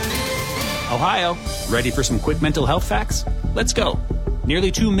Ohio, ready for some quick mental health facts? Let's go.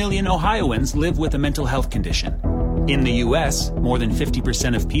 Nearly 2 million Ohioans live with a mental health condition. In the U.S., more than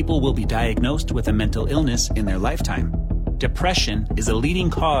 50% of people will be diagnosed with a mental illness in their lifetime. Depression is a leading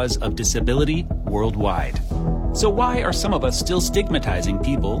cause of disability worldwide. So why are some of us still stigmatizing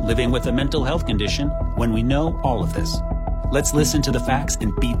people living with a mental health condition when we know all of this? Let's listen to the facts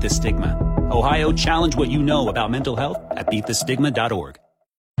and beat the stigma. Ohio, challenge what you know about mental health at beatthestigma.org.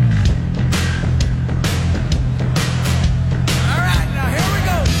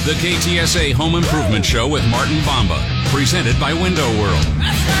 The KTSA Home Improvement Show with Martin Bamba, presented by Window World.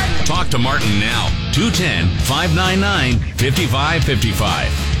 Talk to Martin now,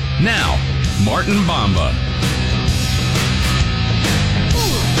 210-599-5555. Now, Martin Bamba.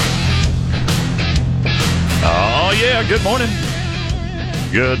 Oh, yeah, good morning.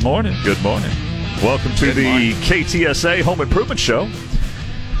 Good morning, good morning. Welcome to the KTSA Home Improvement Show.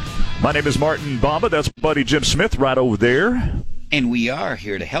 My name is Martin Bamba. That's buddy Jim Smith right over there. And we are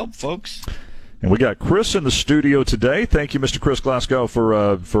here to help, folks. And we got Chris in the studio today. Thank you, Mr. Chris Glasgow,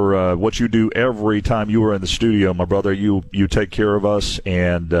 for what you do every time you are in the studio, my brother. You take care of us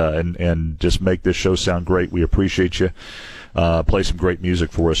and just make this show sound great. We appreciate you. Play some great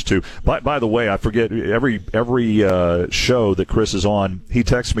music for us too. By the way, I forget every show that Chris is on, he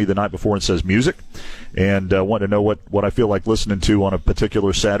texts me the night before and says music, and want to know what I feel like listening to on a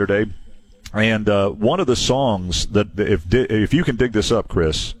particular Saturday. And one of the songs that, if you can dig this up,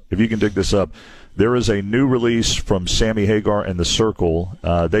 Chris, if you can dig this up, there is a new release from Sammy Hagar and the Circle.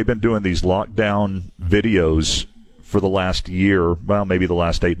 They've been doing these lockdown videos for the last year, well, maybe the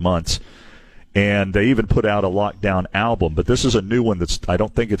last 8 months, and they even put out a lockdown album. But this is a new one I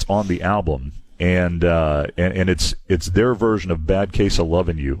don't think it's on the album, and it's their version of "Bad Case of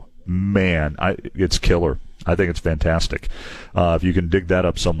Lovin' You." Man, it's killer. I think it's fantastic. If you can dig that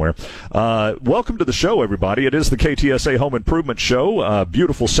up somewhere. Welcome to the show, everybody. It is the KTSA Home Improvement Show.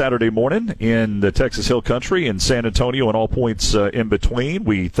 Beautiful Saturday morning in the Texas Hill Country, in San Antonio, and all points in between.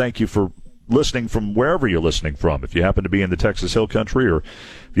 We thank you for listening from wherever you're listening from. If you happen to be in the Texas Hill Country, or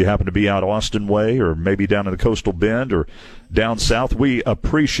if you happen to be out Austin way, or maybe down in the Coastal Bend, or down south, we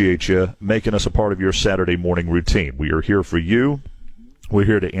appreciate you making us a part of your Saturday morning routine. We are here for you. We're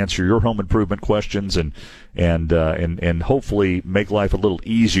here to answer your home improvement questions and hopefully make life a little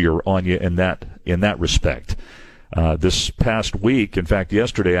easier on you in that respect. This past week, in fact,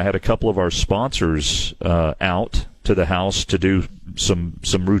 yesterday, I had a couple of our sponsors out to the house to do some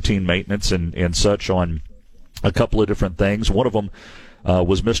routine maintenance and such on a couple of different things. One of them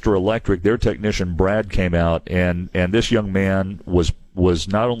was Mr. Electric. Their technician Brad came out, and this young man was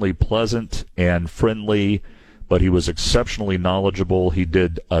not only pleasant and friendly, but he was exceptionally knowledgeable. He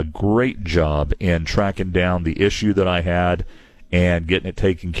did a great job in tracking down the issue that I had and getting it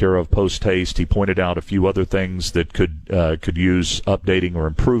taken care of post-haste. He pointed out a few other things that could use updating or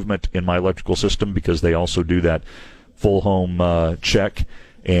improvement in my electrical system, because they also do that full home check.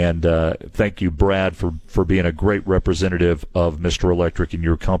 And thank you, Brad, for being a great representative of Mr. Electric in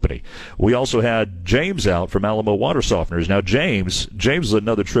your company. We also had James out from Alamo Water Softeners. Now, James is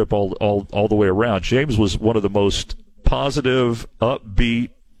another trip all the way around. James was one of the most positive, upbeat,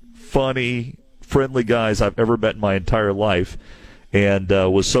 funny, friendly guys I've ever met in my entire life, and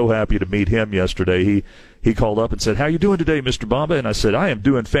was so happy to meet him yesterday. He called up and said, "How you doing today, Mr. Bamba?" And I said, "I am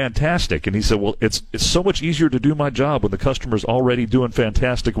doing fantastic." And he said, "Well, it's so much easier to do my job when the customer's already doing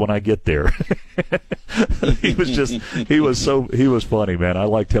fantastic when I get there." He was funny, man. I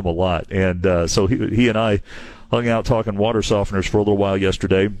liked him a lot. And so he and I hung out talking water softeners for a little while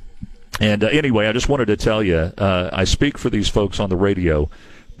yesterday. And anyway, I just wanted to tell you, I speak for these folks on the radio,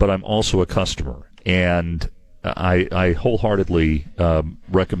 but I'm also a customer. And I wholeheartedly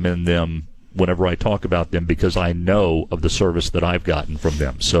recommend them whenever I talk about them, because I know of the service that I've gotten from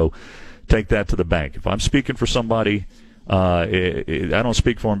them. So take that to the bank. If I'm speaking for somebody, I don't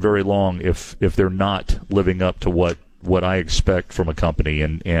speak for them very long if they're not living up to what I expect from a company,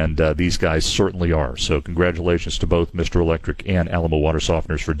 and these guys certainly are. So congratulations to both Mr. Electric and Alamo Water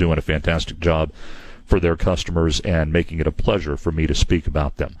Softeners for doing a fantastic job for their customers and making it a pleasure for me to speak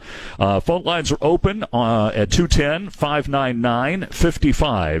about them. Phone lines are open at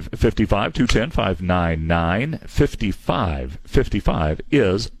 210-599-5555. 210-599-5555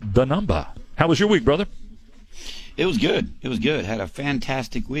 is the number. How was your week, brother? It was good. Had a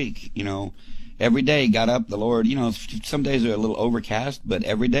fantastic week. Every day got up, the Lord, some days are a little overcast, but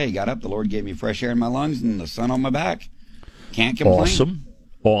every day got up, the Lord gave me fresh air in my lungs and the sun on my back. Can't complain.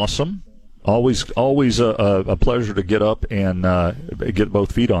 Awesome. Always a pleasure to get up and get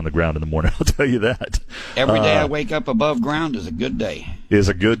both feet on the ground in the morning. I'll tell you that. Every day I wake up above ground is a good day. Is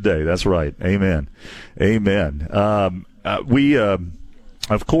a good day. That's right. Amen. Amen. We,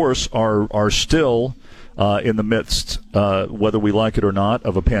 of course, are still in the midst, whether we like it or not,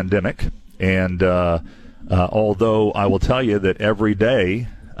 of a pandemic. And although I will tell you that every day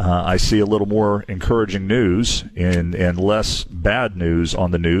I see a little more encouraging news and less bad news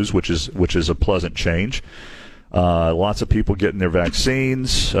on the news, which is a pleasant change. Lots of people getting their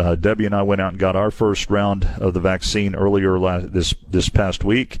vaccines. Debbie and I went out and got our first round of the vaccine earlier this past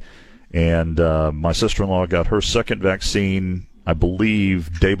week, and my sister-in-law got her second vaccine, I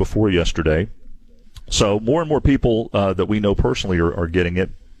believe, day before yesterday. So more and more people that we know personally are getting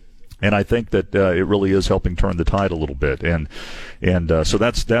it. And I think that it really is helping turn the tide a little bit, and so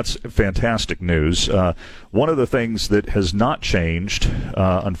that's fantastic news. One of the things that has not changed,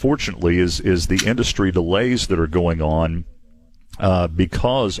 unfortunately, is the industry delays that are going on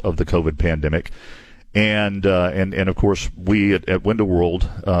because of the COVID pandemic, and of course we at Window World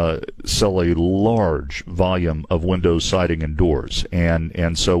sell a large volume of windows, siding, and doors,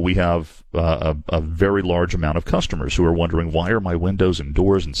 and so we have a very large amount of customers who are wondering, why are my windows and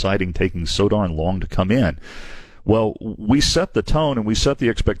doors and siding taking so darn long to come in? Well, we set the tone and we set the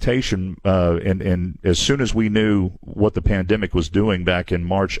expectation, and as soon as we knew what the pandemic was doing back in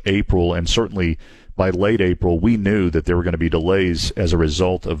March, April, and certainly by late April, we knew that there were going to be delays as a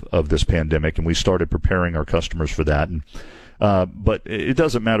result of this pandemic, and we started preparing our customers for that. And but it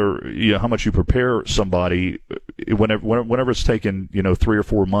doesn't matter, how much you prepare somebody. Whenever it's taken 3 or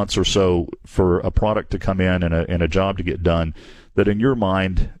 4 months or so for a product to come in and a job to get done, that in your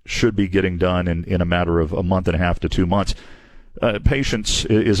mind should be getting done in a matter of a month and a half to 2 months. Patience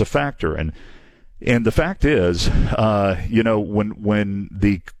is a factor, and the fact is, when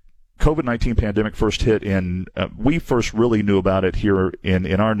the COVID-19 pandemic first hit we first really knew about it here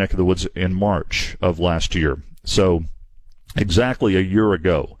in our neck of the woods in March of last year. So exactly a year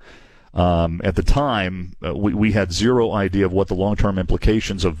ago. At the time, we had zero idea of what the long-term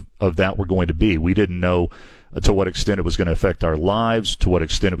implications of that were going to be. We didn't know to what extent it was going to affect our lives, to what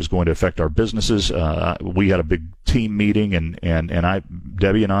extent it was going to affect our businesses. We had a big team meeting, and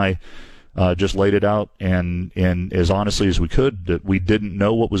Debbie and I just laid it out and as honestly as we could, that we didn't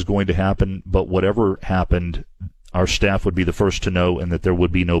know what was going to happen, but whatever happened, our staff would be the first to know, and that there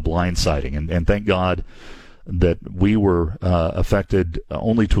would be no blindsiding. And thank God that we were affected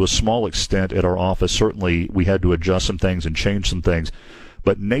only to a small extent at our office. Certainly, we had to adjust some things and change some things.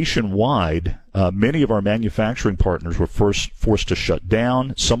 But nationwide, many of our manufacturing partners were first forced to shut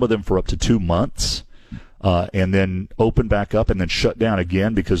down, some of them for up to 2 months, and then open back up and then shut down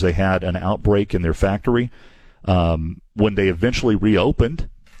again because they had an outbreak in their factory. When they eventually reopened,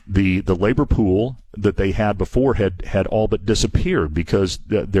 the labor pool that they had before had all but disappeared because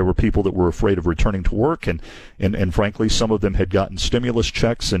there were people that were afraid of returning to work, and frankly, some of them had gotten stimulus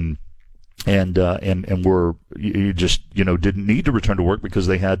checks and were didn't need to return to work because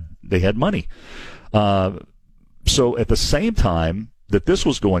they had money. So at the same time that this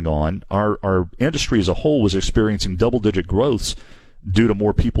was going on, our industry as a whole was experiencing double-digit growths due to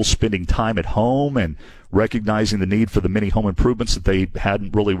more people spending time at home and recognizing the need for the many home improvements that they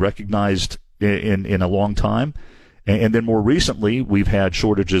hadn't really recognized in a long time. And then more recently, we've had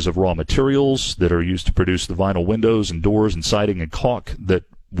shortages of raw materials that are used to produce the vinyl windows and doors and siding and caulk that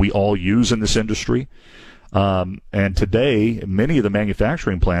we all use in this industry. And today, many of the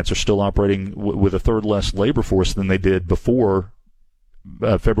manufacturing plants are still operating with a third less labor force than they did before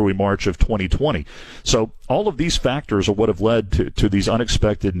February, March of 2020. So all of these factors are what have led to these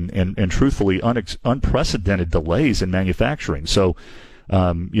unexpected and truthfully unprecedented delays in manufacturing. So,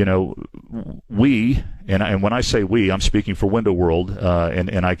 we, and when I say we, I'm speaking for Window World,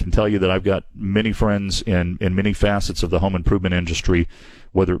 and I can tell you that I've got many friends in many facets of the home improvement industry,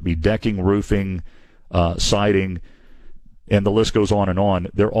 whether it be decking, roofing, siding, and the list goes on and on.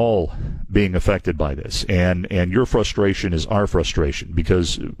 They're all being affected by this, and your frustration is our frustration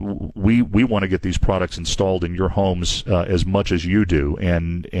because we want to get these products installed in your homes as much as you do,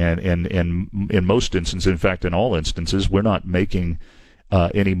 and in most instances, in fact, in all instances, we're not making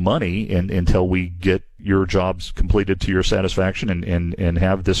any money until we get your jobs completed to your satisfaction and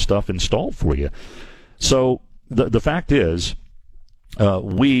have this stuff installed for you. So the fact is,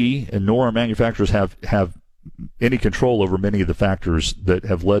 we nor our manufacturers have any control over many of the factors that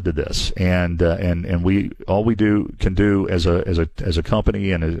have led to this, and we all we can do as a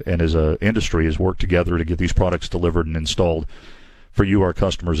company and as a industry is work together to get these products delivered and installed for you, our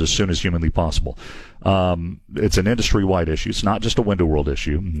customers, as soon as humanly possible. It's an industry-wide issue. It's not just a Window World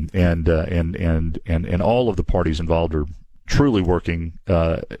issue, and all of the parties involved are truly working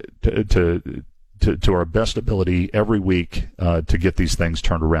to our best ability every week to get these things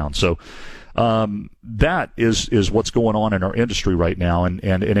turned around. So that is what's going on in our industry right now. And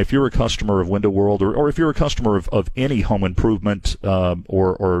if you're a customer of Window World, or if you're a customer of any home improvement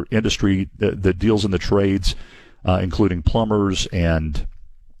or industry that deals in the trades, including plumbers and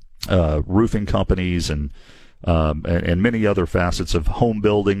roofing companies and many other facets of home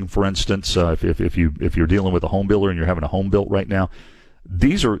building, for instance, if you're dealing with a home builder and you're having a home built right now,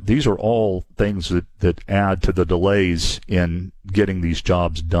 these are all things that add to the delays in getting these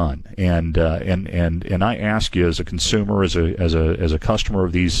jobs done. And I ask you, as a consumer, as a customer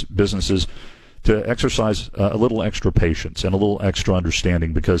of these businesses, to exercise a little extra patience and a little extra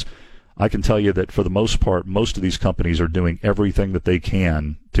understanding, because I can tell you that for the most part, most of these companies are doing everything that they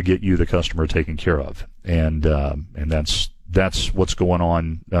can to get you, the customer, taken care of, and that's what's going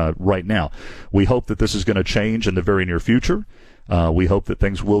on right now. We hope that this is going to change in the very near future. We hope that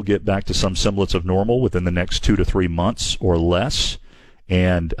things will get back to some semblance of normal within the next 2 to 3 months or less.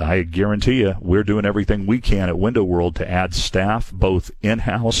 And I guarantee you, we're doing everything we can at Window World to add staff, both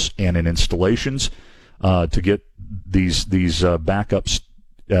in-house and in installations, to get these backups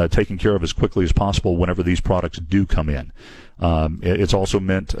taken care of as quickly as possible whenever these products do come in. It's also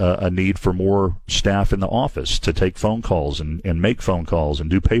meant a need for more staff in the office to take phone calls and make phone calls and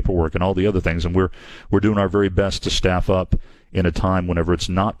do paperwork and all the other things. And we're doing our very best to staff up in a time whenever it's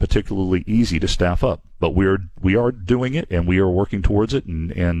not particularly easy to staff up. But we are doing it, and we are working towards it,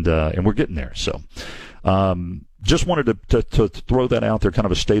 and we're getting there. So just wanted to throw that out there, kind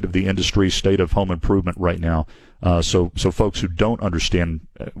of a state of the industry, state of home improvement right now. So folks who don't understand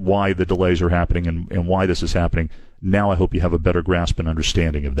why the delays are happening and why this is happening, now I hope you have a better grasp and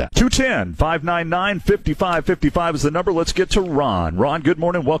understanding of that. 210-599-5555 is the number. Let's get to Ron. Ron, good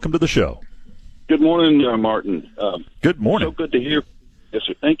morning. Welcome to the show. Good morning, Martin. Good morning. So good to hear. Yes,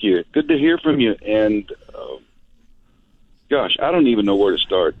 sir. Thank you. Good to hear from you. And, gosh, I don't even know where to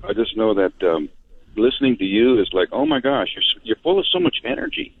start. I just know that listening to you is like, oh, my gosh, you're full of so much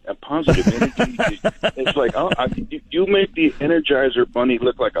energy and positive energy. It's like, you make the Energizer Bunny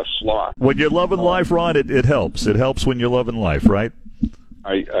look like a sloth. When you're loving life, Ron, it helps. It helps when you're loving life, right?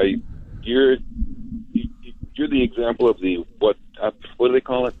 You're the example of what do they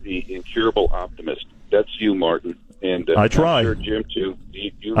call it? The incurable optimist. That's you, Martin. And I try. I'm sure Jim too.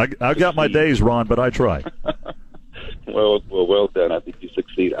 I got my days, Ron, but I try. well done. I think you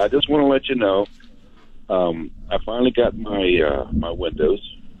succeed. I just want to let you know, I finally got my Windows.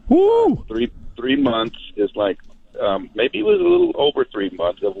 Woo! 3 months is like, maybe it was a little over 3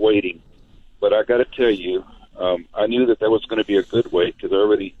 months of waiting, but I got to tell you, I knew that was going to be a good wait, because I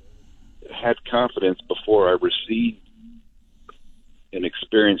already had confidence before I received and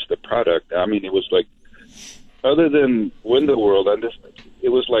experienced the product. I mean, it was like, other than Window World, it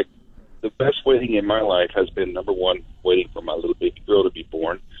was like the best waiting in my life has been, number one, waiting for my little baby girl to be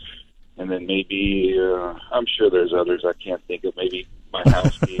born. And then maybe, I'm sure there's others I can't think of, maybe my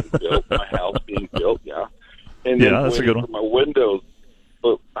house being built. Yeah. And then that's a good one. For my Windows.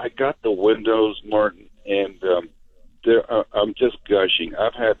 But I got the Windows, Martin, and I'm just gushing.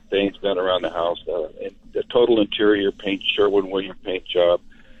 I've had things done around the house, and the total interior paint, Sherwin-Williams paint job,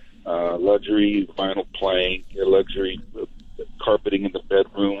 luxury vinyl plank, luxury carpeting in the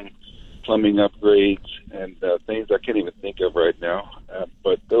bedroom, plumbing upgrades, and things I can't even think of right now.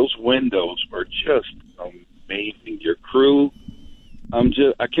 But those windows are just amazing. Your crew,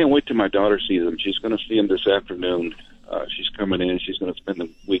 I can't wait till my daughter sees them. She's going to see them this afternoon. She's coming in. She's going to spend the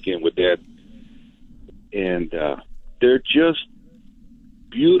weekend with Dad. And they're just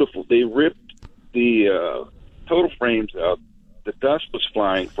beautiful. They ripped the total frames out. The dust was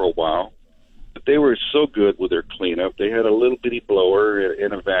flying for a while, but they were so good with their cleanup. They had a little bitty blower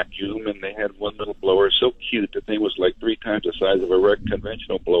and a vacuum, and they had one little blower, so cute. The thing was like 3 times the size of a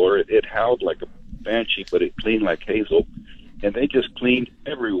conventional blower. It howled like a banshee, but it cleaned like hazel. And they just cleaned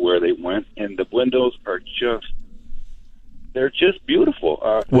everywhere they went, and the windows are they're just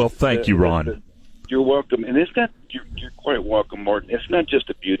beautiful. Well, thank you, Ron. You're welcome. And it's not, you're quite welcome, Martin. It's not just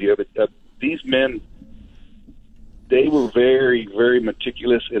the beauty of it. These men, they were very, very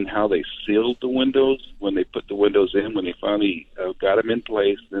meticulous in how they sealed the windows when they put the windows in. When they finally got them in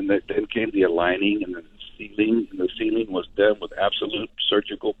place, then came the aligning and the sealing. And the sealing was done with absolute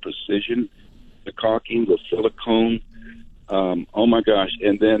surgical precision. The caulking, the silicone. Oh my gosh!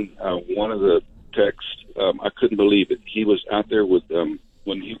 And then one of the techs, I couldn't believe it. He was out there with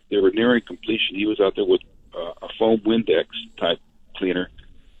they were nearing completion. He was out there with a foam Windex type cleaner,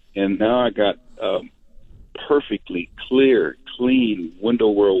 and now I got perfectly clear, clean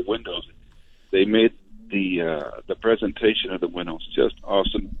Window World windows. They made the presentation of the windows just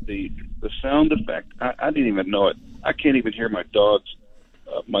awesome. The sound effect, I didn't even know it. I can't even hear my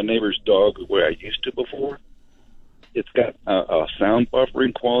neighbor's dog the way I used to before. It's got sound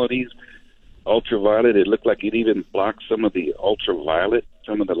buffering qualities, ultraviolet. It looked like it even blocked some of the ultraviolet.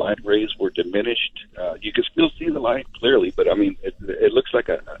 Some of the light rays were diminished. You can still see the light clearly, but I mean, it looks like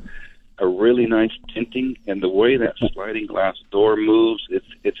a really nice tinting. And the way that sliding glass door moves,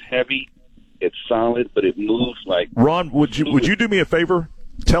 it's heavy, it's solid, but it moves like. Ron, would you do me a favor?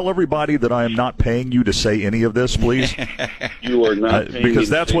 Tell everybody that I am not paying you to say any of this, please. You are not paying because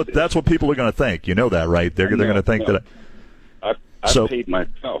that's what people are going to think. You know that, right? They're going to think that. I paid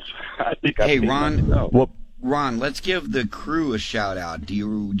myself. I think I paid Ron. myself. Well, Ron, let's give the crew a shout out.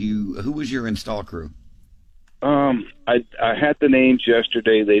 Who was your install crew? I had the names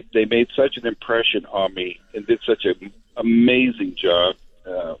yesterday. They made such an impression on me and did such an amazing job,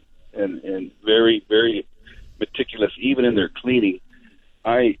 and very, very meticulous, even in their cleaning.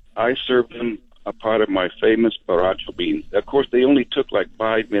 I served them a pot of my famous borracho beans. Of course, they only took like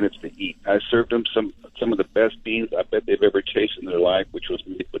 5 minutes to eat. I served them some of the best beans I bet they've ever tasted in their life, which was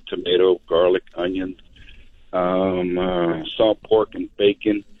made with tomato, garlic, onions, salt pork, and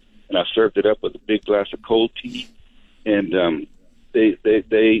bacon. And I served it up with a big glass of cold tea. And they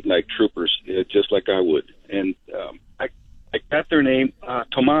ate like troopers, just like I would. And I got their name.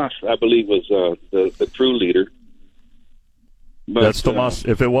 Tomas, I believe, was the crew leader. But, that's Tomas.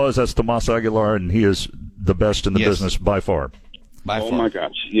 If it was, that's Tomas Aguilar, and he is the best in the business by far. Oh my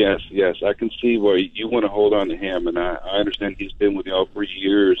gosh, yes. I can see why you want to hold on to him, and I understand he's been with y'all for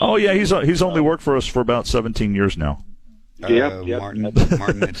years. Oh yeah, he's only worked for us for about 17 years now. Yep.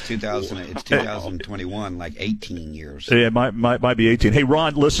 Martin, it's 2021, like 18 years. Yeah, it might be 18. Hey,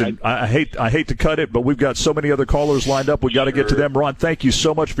 Ron, listen, I hate to cut it, but we've got so many other callers lined up. We got to get to them. Ron, thank you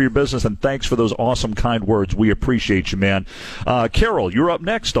so much for your business, and thanks for those awesome, kind words. We appreciate you, man. Carol, you're up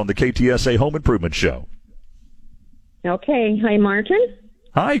next on the KTSA Home Improvement Show. Okay. Hi, Martin.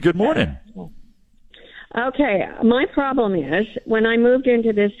 Hi, good morning. Okay. My problem is when I moved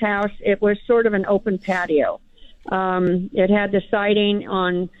into this house, it was sort of an open patio. It had the siding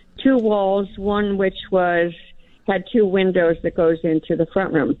on two walls, one which had two windows that goes into the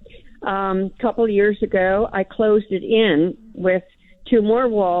front room. A couple of years ago, I closed it in with two more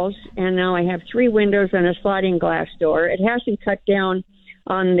walls, and now I have three windows and a sliding glass door. It hasn't cut down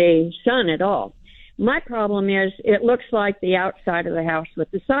on the sun at all. My problem is it looks like the outside of the house with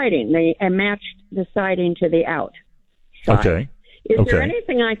the siding. They matched the siding to the outside. Okay. Is there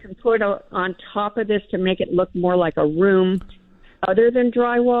anything I can put on top of this to make it look more like a room other than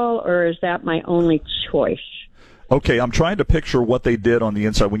drywall, or is that my only choice? Okay, I'm trying to picture what they did on the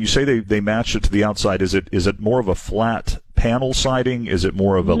inside. When you say they matched it to the outside, is it more of a flat panel siding? Is it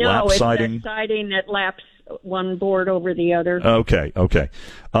more of a lap siding? No, it's siding that laps one board over the other. Okay.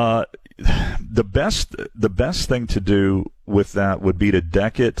 The best thing to do with that would be to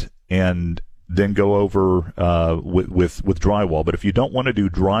deck it and then go over with drywall. But if you don't want to do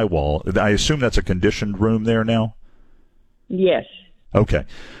drywall, I assume that's a conditioned room there now? Yes. Okay.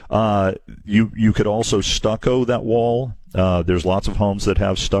 You could also stucco that wall. There's lots of homes that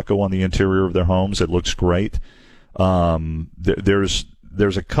have stucco on the interior of their homes. It looks great.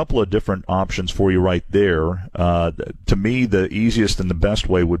 There's a couple of different options for you right there. To me, the easiest and the best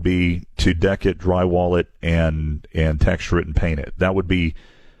way would be to deck it, drywall it, and texture it and paint it. That would be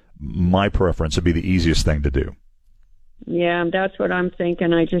my preference. Would be the easiest thing to do. Yeah, that's what I'm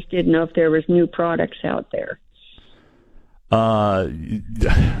thinking. I just didn't know if there was new products out there.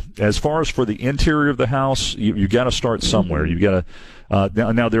 As far as for the interior of the house, you got to start somewhere. You got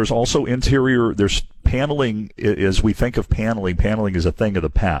to now. There's also interior. There's paneling. As we think of paneling is a thing of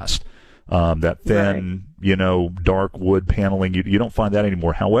the past. That thin, dark wood paneling. You don't find that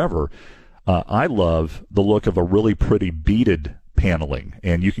anymore. However, I love the look of a really pretty beaded paneling,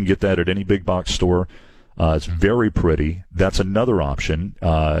 and you can get that at any big box store. It's very pretty. That's another option.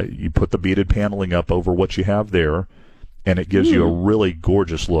 You put the beaded paneling up over what you have there, and it gives you a really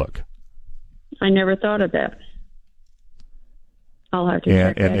gorgeous look. I never thought of that. I'll have to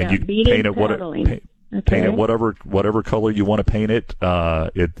check that out. You paint it paint it whatever color you want to paint it.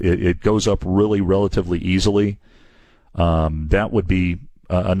 It goes up relatively easily. That would be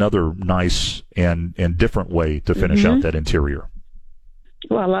another nice and different way to finish out that interior.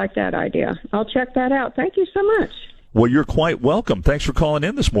 Well, I like that idea. I'll check that out. Thank you so much. Well, you're quite welcome. Thanks for calling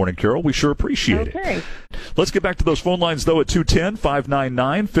in this morning, Carol. We sure appreciate it. Let's get back to those phone lines, though, at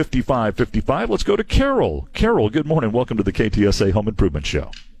 210-599-5555. Let's go to Carol. Carol, good morning. Welcome to the KTSA Home Improvement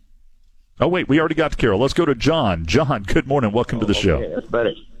Show. Oh, wait, we already got to Carol. Let's go to John. John, good morning. Welcome to the show. That's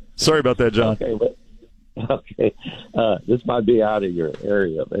better. Sorry about that, John. Okay. This might be out of your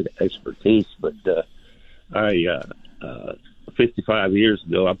area of expertise, but 55 years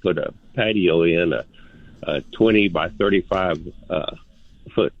ago, I put a patio in, a 20 by 35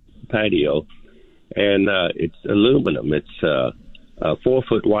 foot patio, and it's aluminum. It's 4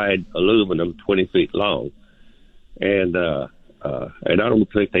 foot wide aluminum, 20 feet long, and I don't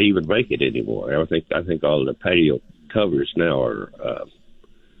think they even make it anymore. I think all the patio covers now are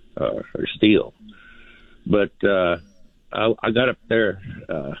steel. But I got up there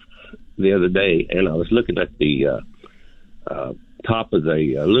the other day, and I was looking at the top of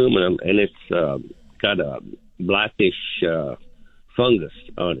the aluminum, and it's got a blackish fungus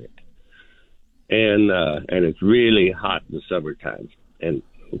on it, and it's really hot in the summertime. And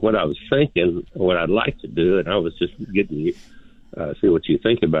what I was thinking, what I'd like to do, and I was just getting you see what you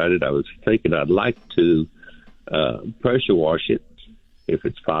think about it. I was thinking I'd like to pressure wash it if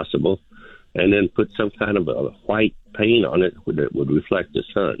it's possible, and then put some kind of a white paint on it that would reflect the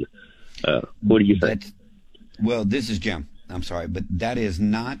sun. What do you think? Well, this is Jim. I'm sorry, but that is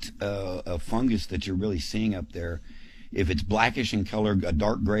not a fungus that you're really seeing up there. If it's blackish in color, a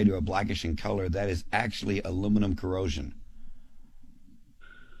dark gray to a blackish in color, that is actually aluminum corrosion.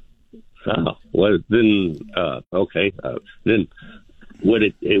 Oh, well, then, okay. Then would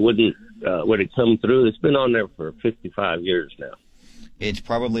it come through? It's been on there for 55 years now. It's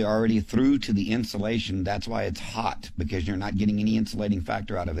probably already through to the insulation. That's why it's hot, because you're not getting any insulating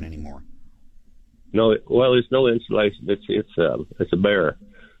factor out of it anymore. No, well, there's no insulation. It's a bare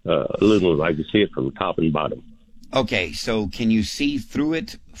aluminum. I can see it from top and bottom. Okay, so can you see through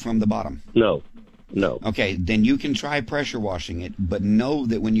it from the bottom? No. Okay, then you can try pressure washing it, but know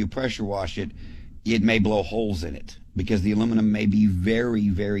that when you pressure wash it, it may blow holes in it, because the aluminum may be very,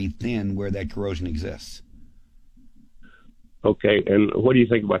 very thin where that corrosion exists. Okay, and what do you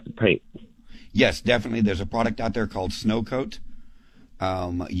think about the paint? Yes, definitely. There's a product out there called Snow Coat.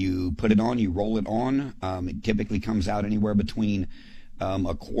 You put it on, you roll it on. It typically comes out anywhere between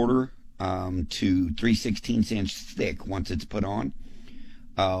a quarter to 3/16 inch thick once it's put on.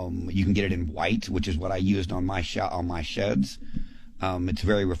 You can get it in white, which is what I used on my sheds. It's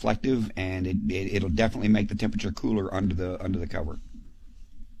very reflective, and it'll definitely make the temperature cooler under the cover.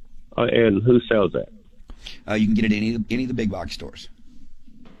 And who sells that? You can get it in any of the big box stores.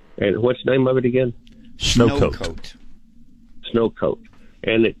 And what's the name of it again? Snow Coat. Snow Coat.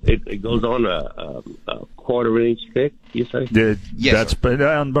 And it goes on a quarter inch thick, you say? Yes, that's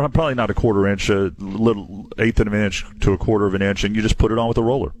probably not a quarter inch, a little eighth of an inch to a quarter of an inch, and you just put it on with a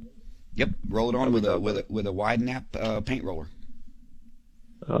roller. Yep, roll it on with a wide nap paint roller.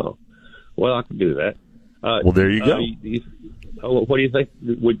 Oh, well, I could do that. Well, there you go. What do you think?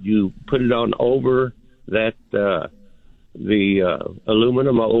 Would you put it on over that the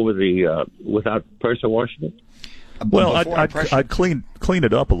aluminum over the without pressure washing it? Well, I'd clean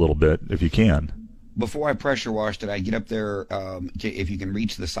it up a little bit if you can. Before I pressure washed it, I'd get up there, if you can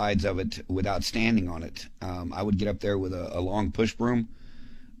reach the sides of it without standing on it, I would get up there with a long push broom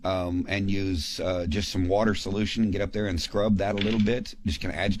and use just some water solution and get up there and scrub that a little bit, just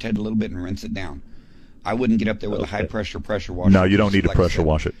kind of agitate it a little bit and rinse it down. I wouldn't get up there with a high pressure washer. No, you don't need to pressure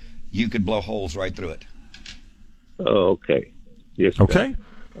wash it. You could blow holes right through it. Oh, okay. Yes. Okay.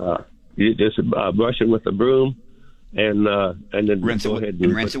 You just brush it with a broom. And then rinse go it ahead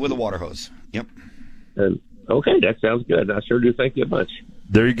and rinse it with a water hose. Yep. And okay, that sounds good. I sure do. Thank you much.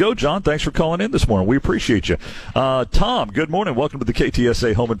 There you go, John. Thanks for calling in this morning. We appreciate you. Tom, good morning. Welcome to the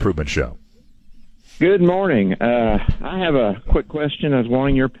KTSA Home Improvement Show. Good morning. I have a quick question. I was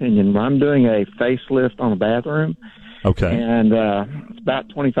wanting your opinion. I'm doing a facelift on a bathroom. Okay. And it's about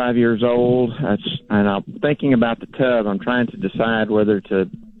 25 years old. And I'm thinking about the tub. I'm trying to decide whether to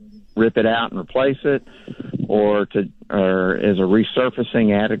rip it out and replace it, or is a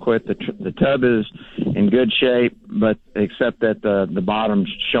resurfacing adequate? The tub is in good shape, but except that the bottom's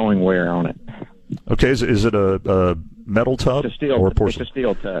showing wear on it. Okay, is it a metal tub or a porcelain? It's a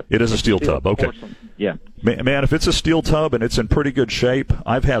steel tub. It is a steel tub. Okay. Porcelain. Yeah. Man, if it's a steel tub and it's in pretty good shape,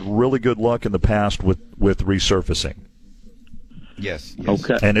 I've had really good luck in the past with resurfacing. Yes.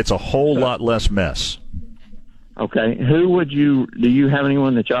 Okay. And it's a whole lot less mess. Okay. Do you have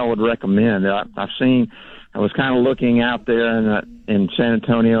anyone that y'all would recommend? I was kind of looking out there in San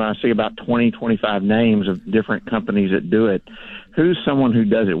Antonio. I see about 20, 25 names of different companies that do it. Who's someone who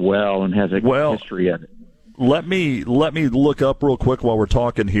does it well and has a history of it? Let me look up real quick while we're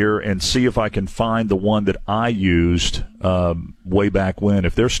talking here and see if I can find the one that I used way back when.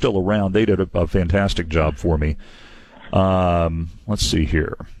 If they're still around, they did a fantastic job for me. Let's see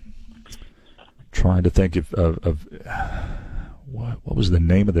here. Trying to think of what was the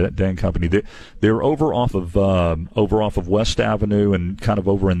name of that dang company? They're over off of West Avenue and kind of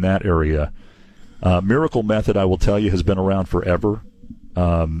over in that area. Miracle Method, I will tell you, has been around forever.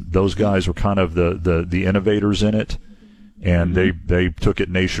 Those guys were kind of the innovators in it, and they took it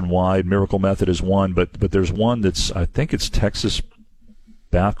nationwide. Miracle Method is one, but there's one I think it's Texas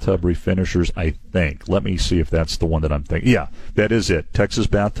Bathtub Refinishers, I think. Let me see if that's the one that I'm thinking. Yeah, that is it. Texas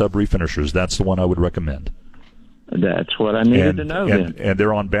Bathtub Refinishers. That's the one I would recommend. That's what I needed to know then. And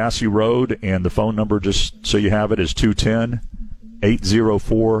they're on Bassey Road, and the phone number, just so you have it, is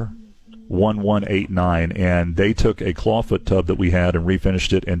 210-804-1189. And they took a clawfoot tub that we had and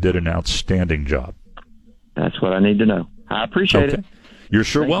refinished it and did an outstanding job. That's what I need to know. I appreciate it. You're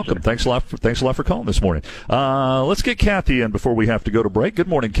sure welcome. Thanks a lot for calling this morning. Let's get Kathy in before we have to go to break. Good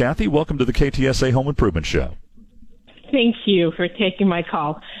morning, Kathy. Welcome to the KTSA Home Improvement Show. Thank you for taking my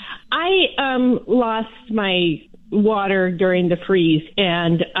call. I lost my water during the freeze,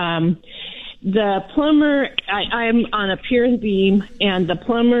 and the plumber, I'm on a pier and beam, and the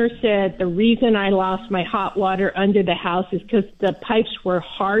plumber said the reason I lost my hot water under the house is because the pipes were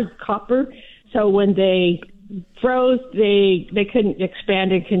hard copper, so when they froze, they couldn't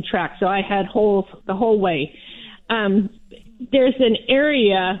expand and contract, so I had holes the whole way. There's an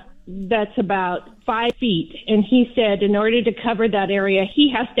area that's about 5 feet, and he said in order to cover that area, he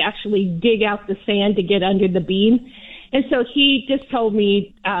has to actually dig out the sand to get under the beam. And so he just told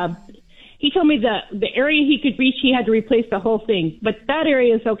me, the area he could reach, he had to replace the whole thing. But that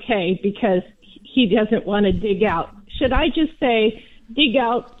area is okay because he doesn't want to dig out. Should I just say dig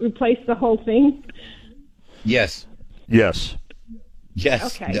out, replace the whole thing? Yes. Yes.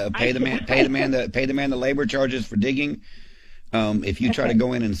 Yes. Okay. Pay the man the labor charges for digging. If you try to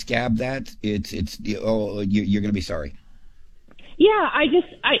go in and scab that, you're going to be sorry. Yeah,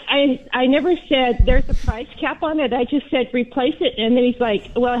 I never said there's a price cap on it. I just said replace it, and then he's like,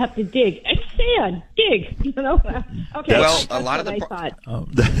 "Well, I have to dig." It's sand, dig. You know. Okay. Well, a lot of the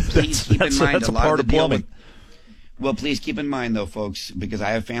please keep in mind a lot of the plumbing. Well, please keep in mind, though, folks, because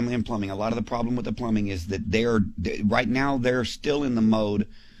I have family in plumbing. A lot of the problem with the plumbing is that right now they're still in the mode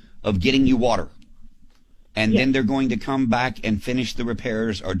of getting you water. And then they're going to come back and finish the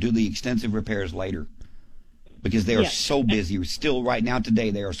repairs or do the extensive repairs later because they are so busy. Still right now today,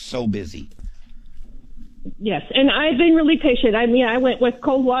 they are so busy. Yes, and I've been really patient. I mean, I went with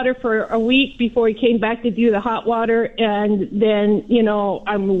cold water for a week before he came back to do the hot water, and then,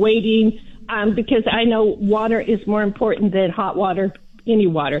 I'm waiting because I know water is more important than hot water, any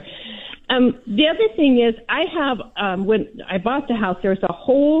water. The other thing is I have, when I bought the house, there's a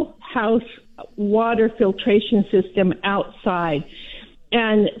whole house water filtration system outside.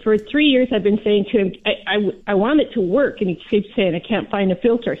 And for 3 years, I've been saying to him, I want it to work. And he keeps saying, I can't find a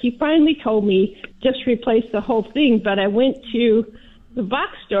filter. He finally told me, just replace the whole thing. But I went to the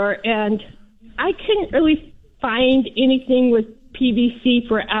box store, and I couldn't really find anything with PVC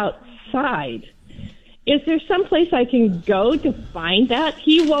for outside. Is there some place I can go to find that?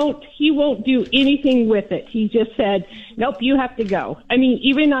 He won't do anything with it. He just said, nope, you have to go. I mean,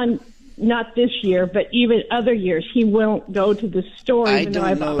 even on not this year, but even other years, he won't go to the store even though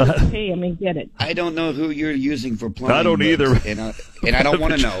I've got to pay him and get it. I don't know who you're using for plumbing. I don't either. And I don't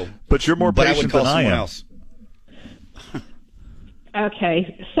want to know. But you're more patient than I am. Else.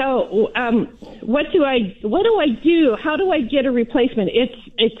 Okay, so what do I do? How do I get a replacement?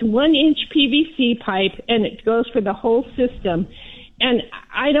 It's 1-inch PVC pipe, and it goes for the whole system. And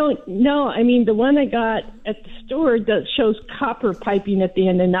I don't know. I mean, the one I got at the store shows copper piping at the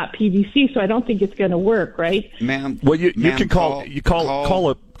end and not PVC, so I don't think it's going to work, right? Ma'am. Well, you can call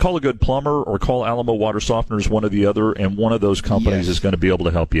a good plumber or call Alamo Water Softeners, one or the other, and one of those companies is going to be able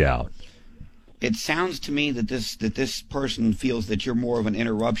to help you out. It sounds to me that this person feels that you're more of an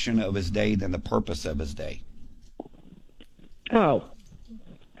interruption of his day than the purpose of his day. Oh.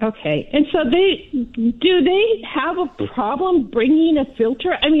 Okay, and so do they have a problem bringing a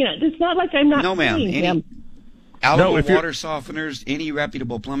filter? I mean, it's not like I'm not paying them. Alamo Water Softeners, any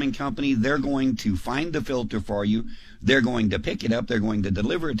reputable plumbing company, they're going to find the filter for you. They're going to pick it up. They're going to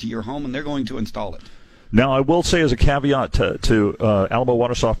deliver it to your home, and they're going to install it. Now, I will say as a caveat to Alamo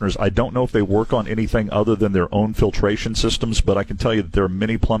Water Softeners, I don't know if they work on anything other than their own filtration systems, but I can tell you that there are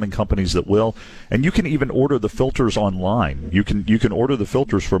many plumbing companies that will, and you can even order the filters online. You can order the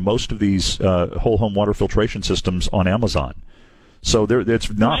filters for most of these whole home water filtration systems on Amazon. So it's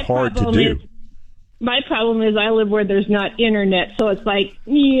not hard to do. My problem is I live where there's not internet, so it's like,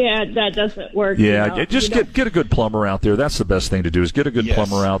 yeah, that doesn't work. Yeah, just get a good plumber out there. That's the best thing to do is get a good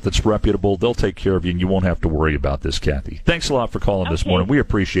plumber out that's reputable. They'll take care of you, and you won't have to worry about this, Kathy. Thanks a lot for calling this morning. We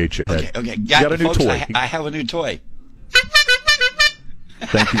appreciate you. Okay. Got a new toy. I have a new toy.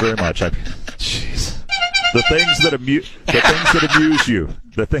 Thank you very much. Jeez. The things that amuse you.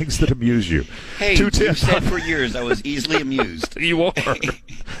 The things that amuse you. Hey, you said for years I was easily amused. You are.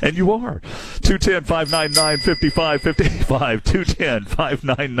 And you are. 210-599-5555.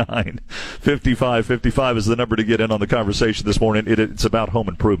 210-599-5555 is the number to get in on the conversation this morning. It's about home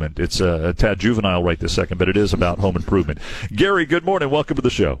improvement. It's a tad juvenile right this second, but it is about home improvement. Gary, good morning. Welcome to the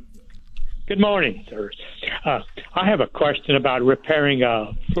show. Good morning, sir. I have a question about repairing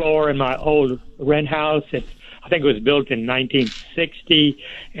a floor in my old rent house. I think it was built in 1960,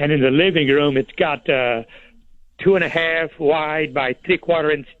 and in the living room, it's got 2.5 wide by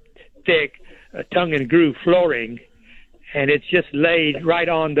 3/4 inch thick tongue and groove flooring, and it's just laid right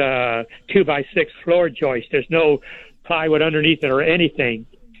on the 2x6 floor joist. There's no plywood underneath it or anything.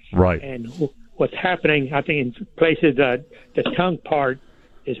 Right. And what's happening, I think, in places the tongue part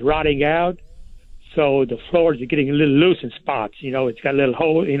is rotting out, so the floors are getting a little loose in spots. It's got a little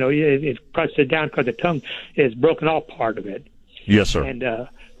hole. It presses it down because the tongue is broken off part of it. Yes, sir. And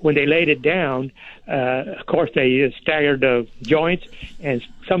when they laid it down, of course, they staggered the joints, and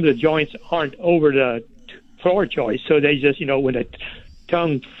some of the joints aren't over the floor joist, so they just, when the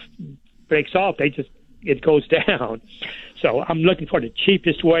tongue breaks off, it goes down. So I'm looking for the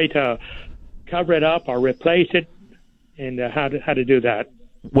cheapest way to cover it up or replace it, and how to do that.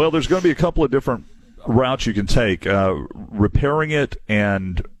 Well, there's going to be a couple of different routes you can take. Repairing it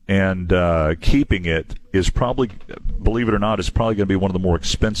and keeping it is probably, believe it or not, is probably going to be one of the more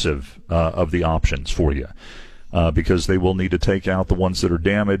expensive of the options for you, because they will need to take out the ones that are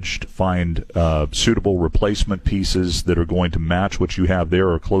damaged, find suitable replacement pieces that are going to match what you have there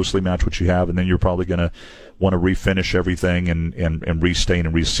or closely match what you have, and then you're probably going to want to refinish everything and restain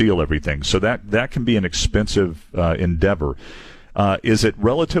and reseal everything. So that can be an expensive endeavor. Is it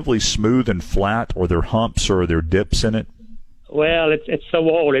relatively smooth and flat, or are there humps or are there dips in it? Well, it's so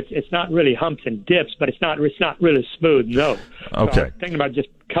old. It's not really humps and dips, but it's not really smooth. No. Okay. So I'm thinking about just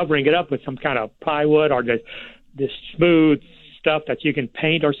covering it up with some kind of plywood or this smooth stuff that you can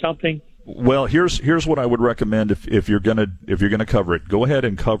paint or something. Well, here's what I would recommend if you're gonna cover it. Go ahead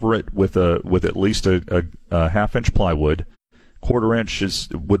and cover it with at least a half-inch plywood. 1/4 inch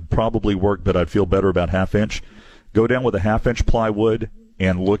would probably work, but I'd feel better about half-inch. Go down with a half-inch plywood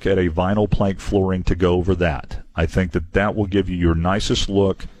and look at a vinyl plank flooring to go over that. I think that will give you your nicest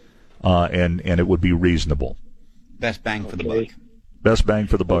look, and it would be reasonable. Best bang for the buck. Best bang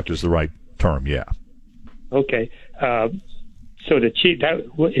for the buck is the right term, yeah. Okay. So is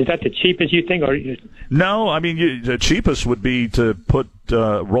that the cheapest you think? Or No, I mean the cheapest would be to put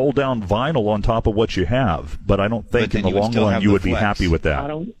roll down vinyl on top of what you have, but I don't think in the long run you would be happy with that.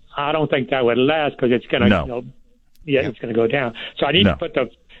 I don't think that would last because it's going to it's going to go down. So I need to put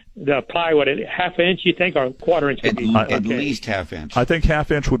the plywood at half-inch, you think, or 1/4 inch? At least half-inch. I think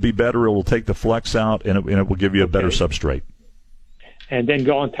half-inch would be better. It will take the flex out, and it will give you a better substrate. And then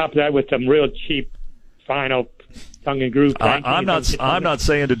go on top of that with some real cheap vinyl tongue and groove. I'm not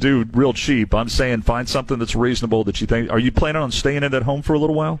saying to do real cheap. I'm saying find something that's reasonable that you think. Are you planning on staying in at home for a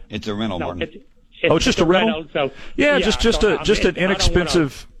little while? It's a rental, Martin. It's just a rental. So, just an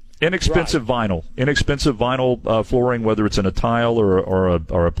inexpensive vinyl flooring, whether it's in a tile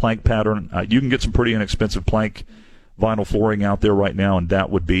or a plank pattern. You can get some pretty inexpensive plank vinyl flooring out there right now, and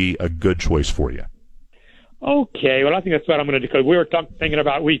that would be a good choice for you. Okay, well, I think that's what I'm going to do, because we were thinking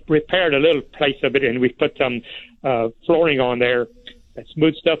about, we repaired a little place of it, and we put some flooring on there, that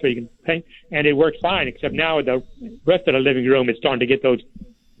smooth stuff that you can paint, and it works fine, except now the rest of the living room is starting to get those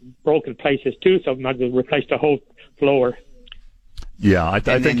broken places too, so I might as well replace the whole floor. Yeah, I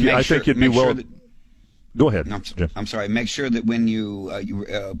think you'd be well. Go ahead. No, I'm sorry. Make sure that when you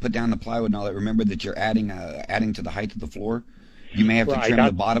put down the plywood and all that, remember that you're adding to the height of the floor. You may have to trim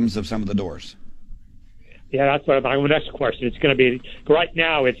the bottoms of some of the doors. Yeah, that's what my next question. It's going to be, right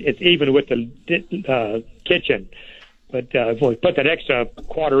now it's even with the kitchen, but if we put that extra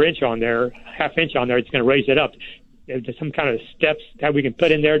 1/4 inch on there, half-inch on there, it's going to raise it up. There's some kind of steps that we can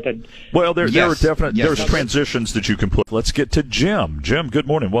put in there to. Well, there are there's transitions that you can put. Let's get to Jim. Jim, good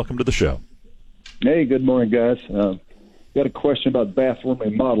morning. Welcome to the show. Hey, good morning, guys. Got a question about bathroom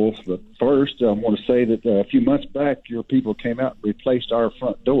remodels, but first I want to say that a few months back, your people came out and replaced our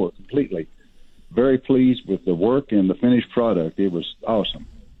front door completely. Very pleased with the work and the finished product. It was awesome.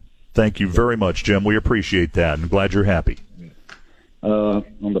 Thank you very much, Jim. We appreciate that, and glad you're happy.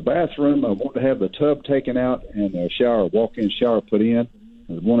 On the bathroom, I want to have the tub taken out and a shower, walk-in shower put in.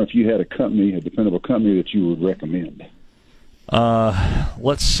 I was wondering if you had a dependable company that you would recommend.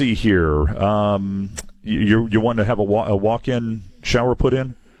 Let's see here. You want to have a walk-in shower put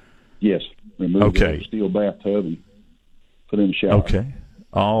in? Yes. Remove the steel bathtub and put in the shower. Okay.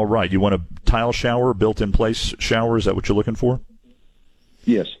 All right. You want a tile shower, built-in place shower? Is that what you're looking for?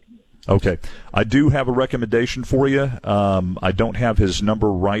 Yes. Okay. I do have a recommendation for you. I don't have his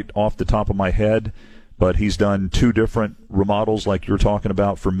number right off the top of my head, but he's done 2 different remodels like you're talking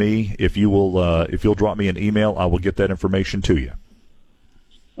about for me. If you'll drop me an email, I will get that information to you.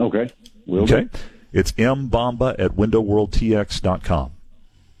 Okay. Will okay. Do. It's mbomba@windowworldtx.com.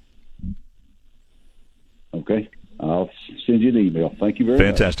 Okay. I'll send you an email. Thank you very much.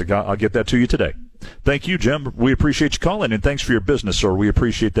 Fantastic. I'll get that to you today. Thank you, Jim. We appreciate you calling, and thanks for your business, sir. We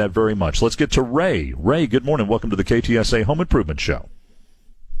appreciate that very much. Let's get to Ray. Ray, good morning. Welcome to the KTSA Home Improvement Show.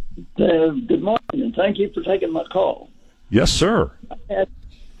 Good morning, and thank you for taking my call. Yes, sir. I had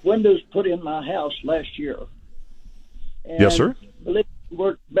windows put in my house last year. And yes, sir. Believe it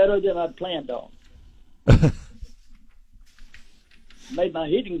worked better than I'd planned on. Made my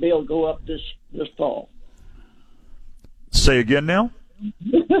heating bill go up this fall. Say again now?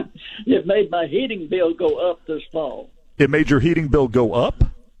 It made my heating bill go up this fall. It made your heating bill go up?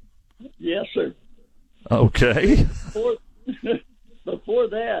 Yes, sir. Okay. Before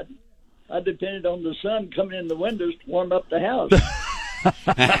that, I depended on the sun coming in the windows to warm up the house.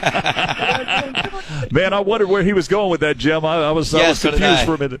 Man, I wondered where he was going with that, Jim. I was confused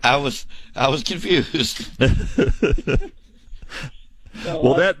for a minute. I was confused.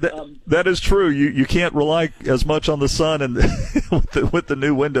 Well, that is true. You can't rely as much on the sun and with the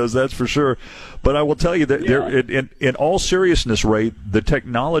new windows, that's for sure. But I will tell you that in all seriousness, Ray, the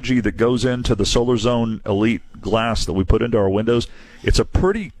technology that goes into the Solar Zone Elite glass that we put into our windows, it's a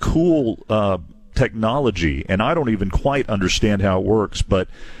pretty cool technology, and I don't even quite understand how it works. But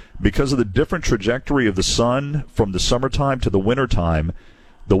because of the different trajectory of the sun from the summertime to the wintertime,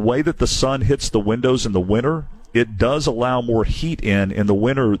 the way that the sun hits the windows in the winter, it does allow more heat in the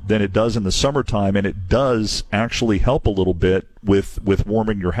winter than it does in the summertime, and it does actually help a little bit with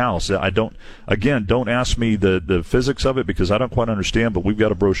warming your house. Don't ask me the physics of it because I don't quite understand, but we've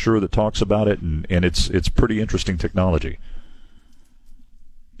got a brochure that talks about it, and it's pretty interesting technology.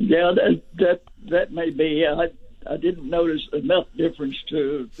 Yeah, that may be. I didn't notice enough difference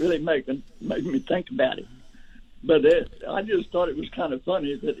to really make me think about it. But I just thought it was kind of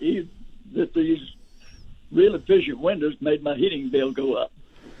funny that these real efficient windows made my heating bill go up.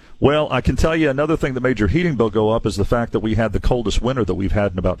 Well, I can tell you another thing that made your heating bill go up is the fact that we had the coldest winter that we've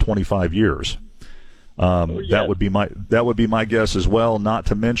had in about 25 years. That would be my guess as well. Not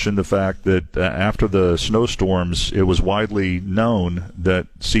to mention the fact that after the snowstorms, it was widely known that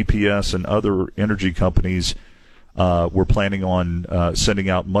CPS and other energy companies were planning on sending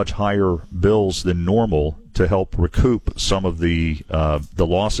out much higher bills than normal to help recoup some of the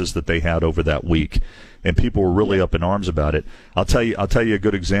losses that they had over that week. And people were really up in arms about it. I'll tell you a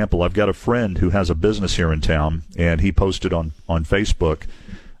good example. I've got a friend who has a business here in town, and he posted on Facebook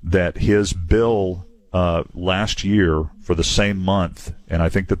that his bill last year for the same month, and I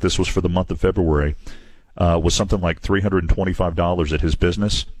think that this was for the month of February, was something like $325 at his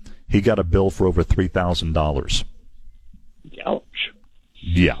business. He got a bill for over $3,000. Ouch.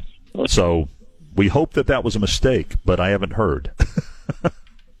 Yeah. So we hope that was a mistake, but I haven't heard.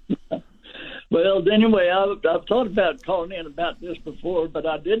 Well, anyway, I've thought about calling in about this before, but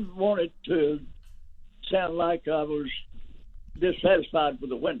I didn't want it to sound like I was dissatisfied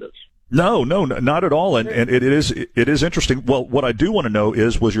with the windows. No, not at all. And it is interesting. Well, what I do want to know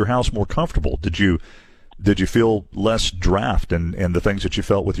is, was your house more comfortable? Did you feel less draft and the things that you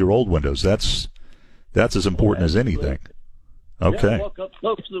felt with your old windows? That's as important as anything. Okay. Yeah, I walk up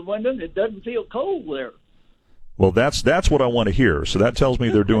close to the window and it doesn't feel cold there. Well, that's what I want to hear. So that tells me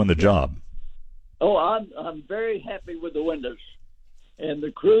they're doing the job. Oh, I'm very happy with the windows, and the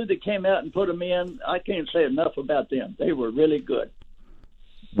crew that came out and put them in. I can't say enough about them. They were really good.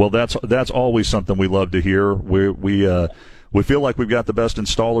 Well, that's always something we love to hear. We feel like we've got the best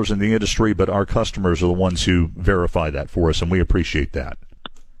installers in the industry, but our customers are the ones who verify that for us, and we appreciate that.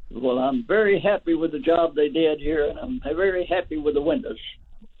 Well, I'm very happy with the job they did here, and I'm very happy with the windows.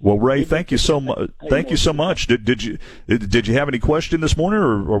 Well, Ray, thank you so much. Thank you so much. Did you have any question this morning,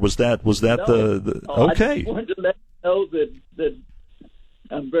 or was that no, the okay? I just wanted to let you know that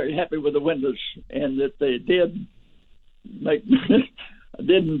I'm very happy with the windows, and that they did make. I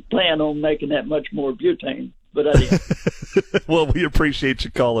didn't plan on making that much more butane, but I did. Well, we appreciate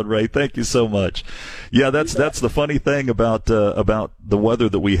you calling, Ray. Thank you so much. Yeah, that's the funny thing about the weather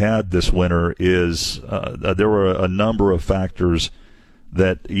that we had this winter is there were a number of factors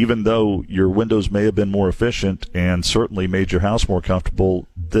that, even though your windows may have been more efficient and certainly made your house more comfortable,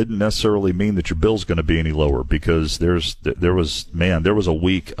 didn't necessarily mean that your bill's going to be any lower, because there was a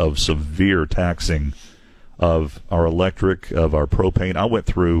week of severe taxing of our electric, of our propane. I went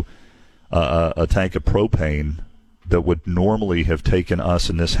through a tank of propane that would normally have taken us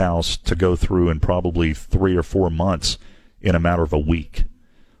in this house to go through in probably 3 or 4 months in a matter of a week.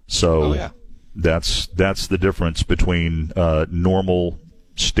 So that's the difference between normal,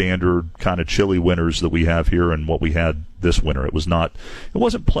 standard kind of chilly winters that we have here and what we had this winter. It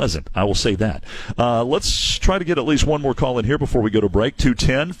wasn't pleasant, I will say that. Let's try to get at least one more call in here before we go to break.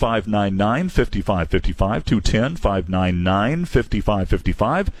 210-599-5555,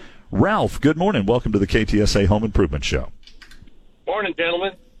 210-599-5555. Ralph, good morning. Welcome to the KTSA Home Improvement Show. Morning,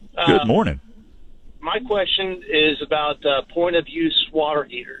 gentlemen. Good morning. My question is about point-of-use water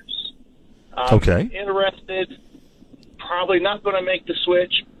heaters. Okay. Interested. Probably not going to make the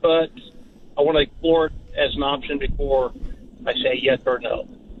switch, but I want to explore it as an option before I say yes or no.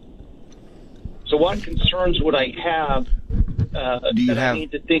 So what concerns would I have I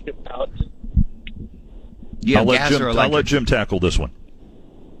need to think about? I'll let Jim tackle this one.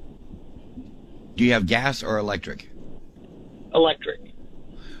 Do you have gas or electric? Electric.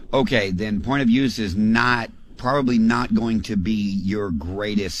 Okay, then point of use is probably not going to be your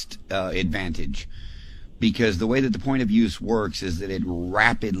greatest advantage, because the way that the point of use works is that it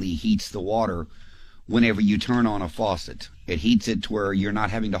rapidly heats the water whenever you turn on a faucet. It heats it to where you're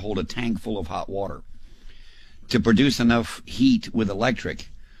not having to hold a tank full of hot water. To produce enough heat with electric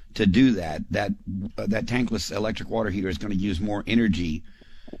to do that tankless electric water heater is going to use more energy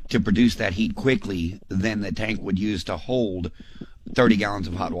to produce that heat quickly than the tank would use to hold 30 gallons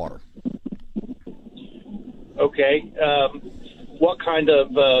of hot water. Okay. What kind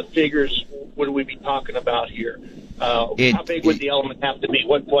of figures would we be talking about here? How big would the element have to be?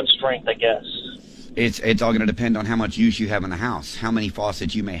 What strength, I guess? It's all going to depend on how much use you have in the house, how many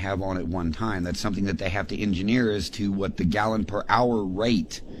faucets you may have on at one time. That's something that they have to engineer as to what the gallon per hour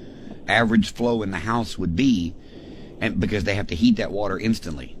rate average flow in the house would be, and because they have to heat that water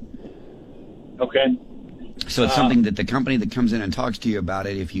instantly. Okay. So it's something that the company that comes in and talks to you about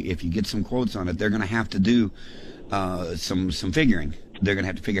it, if you get some quotes on it, they're going to have to do some figuring. They're going to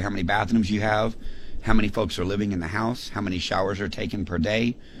have to figure how many bathrooms you have, how many folks are living in the house, how many showers are taken per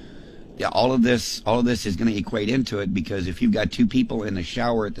day. Yeah, all of this is going to equate into it, because if you've got 2 people in the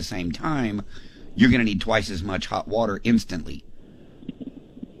shower at the same time, you're going to need twice as much hot water instantly.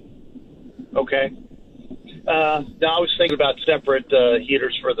 Okay. Now I was thinking about separate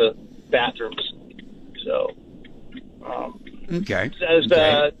heaters for the bathrooms. So. Okay. Does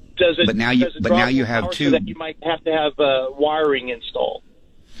it? But now you have 2. So that you might have to have wiring installed.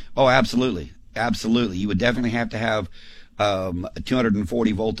 Oh, absolutely, absolutely. You would definitely have to have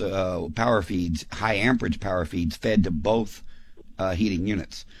 240 volt power feeds, high amperage power feeds, fed to both heating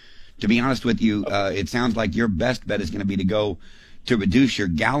units. To be honest with you, it sounds like your best bet is going to be to reduce your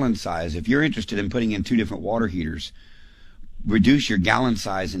gallon size. If you're interested in putting in 2 different water heaters, reduce your gallon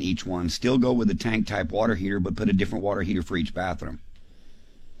size in each one. Still go with the tank type water heater, but put a different water heater for each bathroom.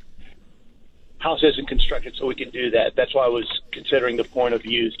 House isn't constructed so we can do that. That's why I was considering the point of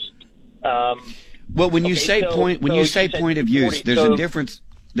use. Well, when you say point of use, there's a difference.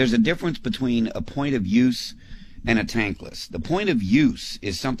 There's a difference between a point of use and a tankless. The point of use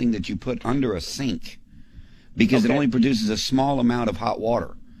is something that you put under a sink, because it only produces a small amount of hot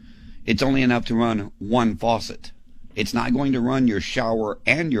water. It's only enough to run one faucet. It's not going to run your shower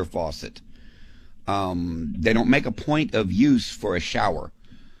and your faucet. They don't make a point of use for a shower.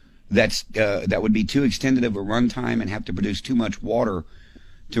 That would be too extended of a runtime and have to produce too much water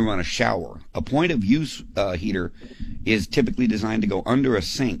to run a shower. A point of use heater is typically designed to go under a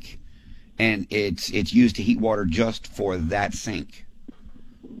sink, and it's used to heat water just for that sink.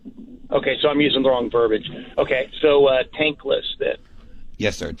 Okay, so I'm using the wrong verbiage. Okay, so tankless then.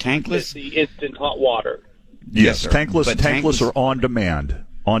 Yes, sir. Tankless. It's the instant hot water. Yes, tankless are on demand.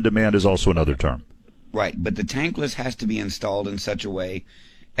 On demand is also another term. Right, but the tankless has to be installed in such a way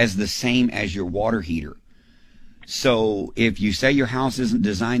as the same as your water heater. So if you say your house isn't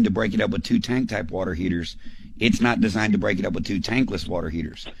designed to break it up with 2 tank type water heaters, it's not designed to break it up with 2 tankless water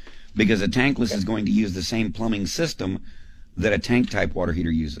heaters, because a tankless is going to use the same plumbing system that a tank type water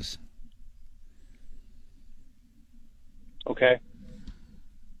heater uses. Okay.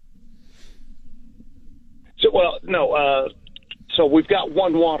 So, so we've got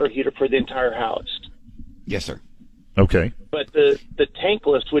one water heater for the entire house. Yes, sir. Okay. But the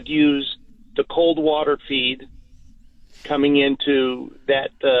tankless would use the cold water feed coming into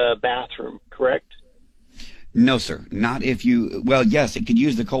that bathroom, correct? No, sir. Not if you, well, yes, it could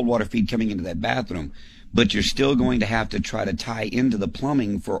use the cold water feed coming into that bathroom, but you're still going to have to try to tie into the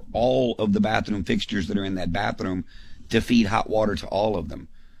plumbing for all of the bathroom fixtures that are in that bathroom to feed hot water to all of them.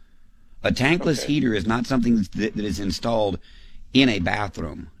 A tankless heater is not something that is installed in a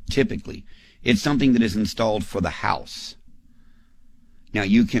bathroom, typically. It's something that is installed for the house. Now,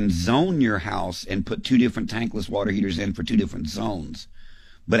 you can zone your house and put 2 different tankless water heaters in for 2 different zones.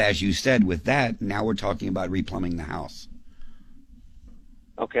 But as you said, with that, now we're talking about replumbing the house.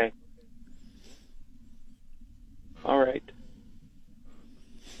 Okay. All right.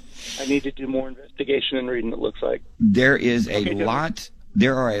 I need to do more investigation and reading, it looks like. There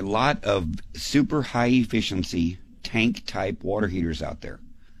are a lot of super high efficiency tank type water heaters out there.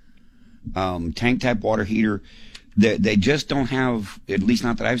 Tank type water heater, they just don't have, at least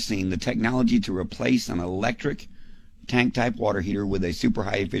not that I've seen, the technology to replace an electric tank type water heater with a super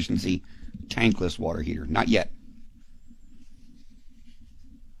high efficiency tankless water heater. Not yet.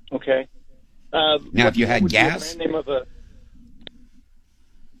 Okay. Now, if you had gas,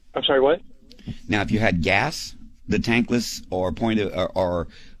 I'm sorry, what? Now, if you had gas, the tankless or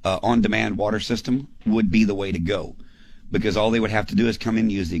on-demand water system would be the way to go, because all they would have to do is come in,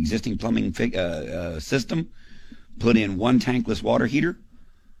 use the existing plumbing system, put in 1 tankless water heater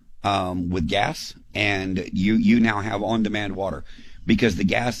with gas, and you now have on-demand water, because the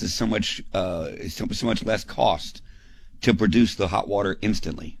gas is so much less cost to produce the hot water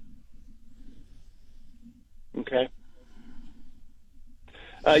instantly. Okay.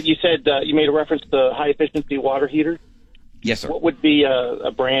 You said you made a reference to the high-efficiency water heater? Yes, sir. What would be a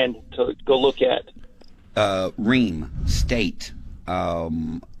brand to go look at? Rheem, State,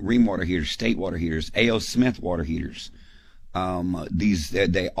 Rheem water heaters, State water heaters, A.O. Smith water heaters.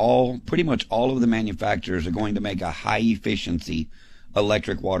 Pretty much all of the manufacturers are going to make a high-efficiency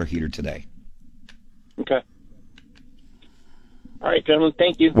electric water heater today. Okay. All right, gentlemen,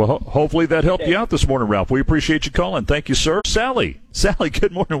 thank you. Well, hopefully that helped you out this morning, Ralph. We appreciate you calling. Thank you, sir. Sally,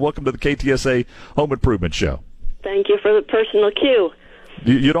 good morning. Welcome to the KTSA Home Improvement Show. Thank you for the personal cue.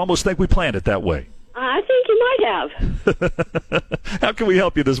 You'd almost think we planned it that way. I think you might have. How can we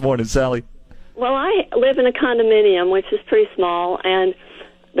help you this morning, Sally? Well, I live in a condominium, which is pretty small, and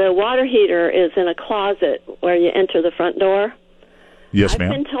the water heater is in a closet where you enter the front door. Yes,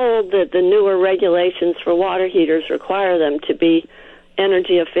 ma'am. I've been told that the newer regulations for water heaters require them to be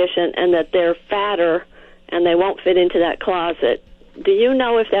energy efficient and that they're fatter and they won't fit into that closet. Do you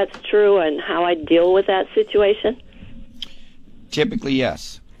know if that's true and how I deal with that situation? Typically,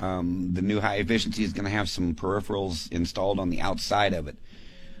 yes. The new high efficiency is going to have some peripherals installed on the outside of it.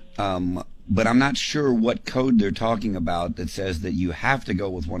 But I'm not sure what code they're talking about that says that you have to go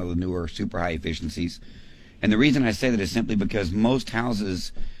with one of the newer super high efficiencies. And the reason I say that is simply because most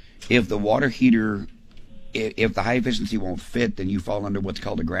houses, if the water heater, if the high efficiency won't fit, then you fall under what's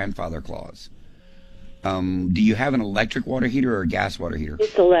called a grandfather clause. Do you have an electric water heater or a gas water heater?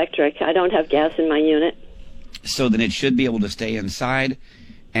 It's electric. I don't have gas in my unit. So then it should be able to stay inside.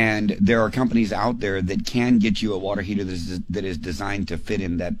 And there are companies out there that can get you a water heater that is designed to fit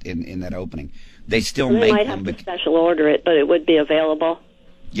in that opening. They still make them. They might have to special order it, but it would be available.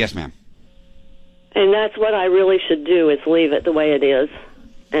 Yes, ma'am. And that's what I really should do, is leave it the way it is,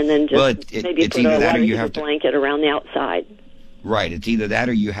 and then just maybe put a water heater blanket around the outside. Right. It's either that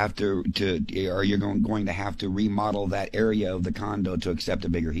or you have or you're going to have to remodel that area of the condo to accept a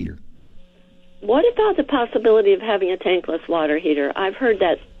bigger heater. What about the possibility of having a tankless water heater? I've heard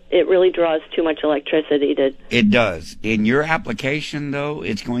that it really draws too much electricity. It does. In your application, though,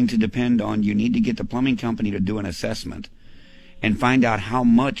 it's going to depend on, you need to get the plumbing company to do an assessment and find out how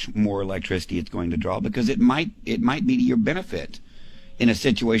much more electricity it's going to draw, because it might be to your benefit in a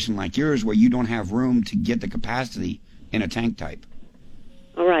situation like yours where you don't have room to get the capacity in a tank type.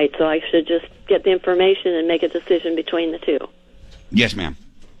 All right, so I should just get the information and make a decision between the two. Yes, ma'am.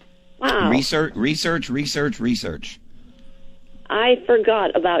 Wow. Research. I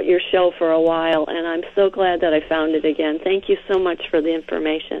forgot about your show for a while, and I'm so glad that I found it again. Thank you so much for the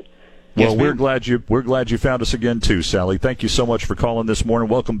information. Well, we're glad you found us again too, Sally. Thank you so much for calling this morning.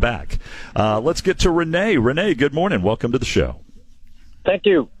 Welcome back. Let's get to Renee. Renee, good morning. Welcome to the show. Thank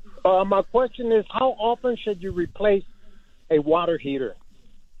you. My question is, how often should you replace a water heater?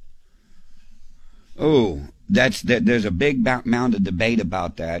 Oh, there's a big mound of debate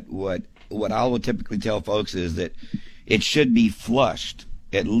about that. What I will typically tell folks is that it should be flushed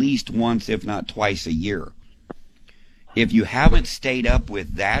at least once, if not twice a year. If you haven't stayed up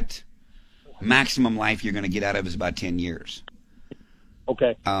with that, maximum life you're going to get out of is about 10 years.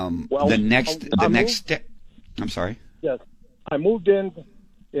 Okay. The next step. I'm sorry. Yes, I moved in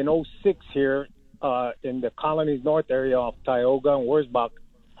 06 here in the Colonies North area of Tioga and Wurzbach,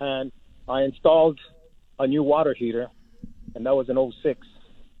 and I installed a new water heater, and that was in 06.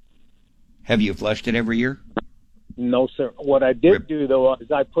 Have you flushed it every year? No, sir. What I did do, though,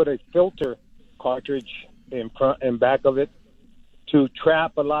 is I put a filter cartridge in front and back of it to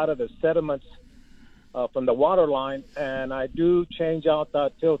trap a lot of the sediments from the water line, and I do change out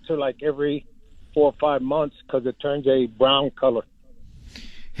that filter like every 4 or 5 months because it turns a brown color.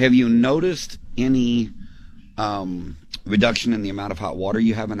 Have you noticed any reduction in the amount of hot water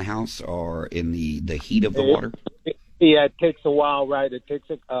you have in the house or in the heat of the water? Yeah, it takes a while, right? It takes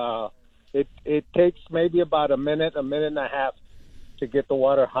it takes maybe about a minute and a half to get the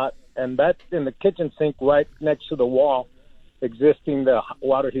water hot, and that's in the kitchen sink right next to the wall, existing the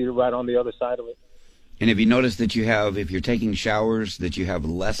water heater right on the other side of it. And have you noticed that you have, if you're taking showers, that you have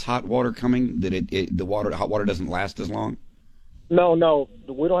less hot water coming, that hot water doesn't last as long? No,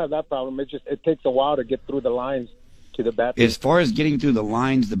 we don't have that problem. It takes a while to get through the lines to the bathroom. As far as getting through the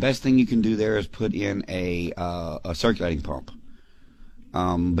lines, the best thing you can do there is put in a circulating pump,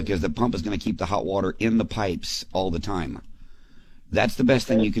 because the pump is going to keep the hot water in the pipes all the time. That's the best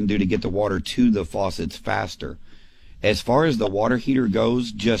thing you can do to get the water to the faucets faster. As far as the water heater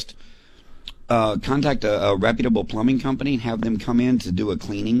goes, just contact a reputable plumbing company and have them come in to do a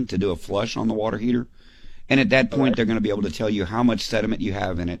cleaning, to do a flush on the water heater. And at that point, they're going to be able to tell you how much sediment you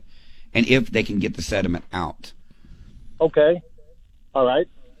have in it and if they can get the sediment out. Okay. All right.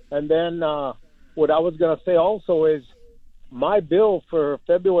 And then what I was going to say also is my bill for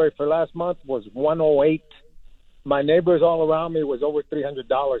February for last month was $108. My neighbors all around me was over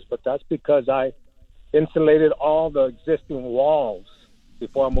 $300, but that's because I insulated all the existing walls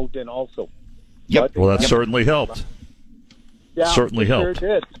before I moved in also. Yep. Well, that certainly helped. Yeah, certainly helped.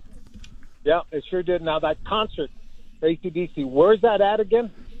 Sure did. Yeah, it sure did. Now, that concert, AC/DC, where's that at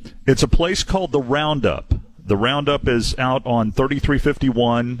again? It's a place called The Roundup. The Roundup is out on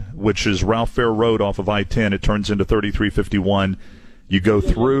 3351, which is Ralph Fair Road off of I-10. It turns into 3351. You go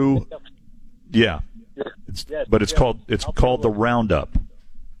through, but it's called The Roundup.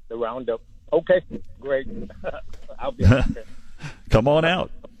 The Roundup. Okay, great. I'll be out there. Come on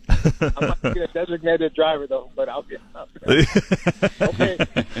out. I'm not going to be a designated driver, though, but I'll be out there. Okay.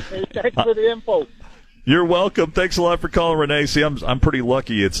 Hey, thanks for the info. You're welcome. Thanks a lot for calling, Renee. See, I'm pretty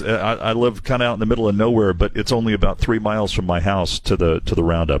lucky. It's I live kind of out in the middle of nowhere, but it's only about 3 miles from my house to the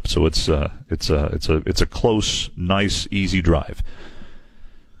Roundup, so it's a close, nice, easy drive.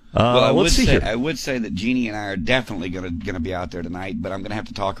 Well, I would say that Jeannie and I are definitely going to be out there tonight, but I'm going to have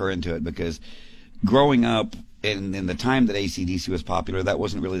to talk her into it because growing up in the time that AC/DC was popular, that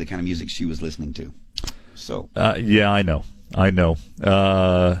wasn't really the kind of music she was listening to. So yeah, I know.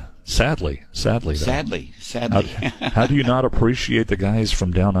 Sadly. How do you not appreciate the guys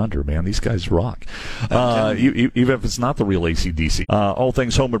from down under, man? These guys rock. Even if it's not the real AC/DC. All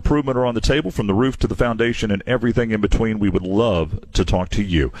things home improvement are on the table, from the roof to the foundation and everything in between. We would love to talk to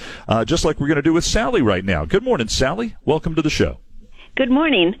you, just like we're going to do with Sally right now. Good morning, Sally. Welcome to the show. Good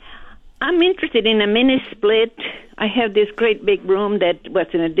morning. I'm interested in a mini split. I have this great big room that was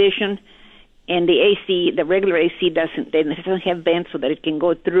an addition, and the regular AC doesn't have vents so that it can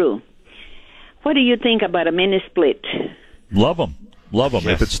go through. What do you think about a mini split? Love them. Yes,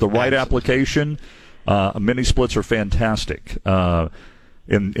 if it's the right application, mini splits are fantastic.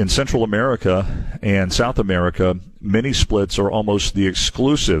 In Central America and South America, mini splits are almost the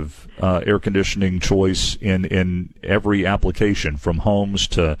exclusive air conditioning choice in every application, from homes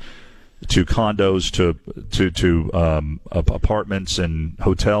to condos to apartments and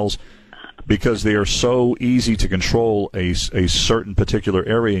hotels, because they are so easy to control a certain particular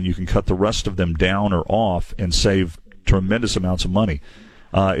area, and you can cut the rest of them down or off and save tremendous amounts of money.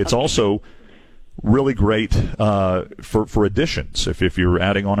 It's also really great for additions. If you're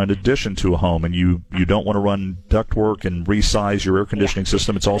adding on an addition to a home and you don't want to run ductwork and resize your air conditioning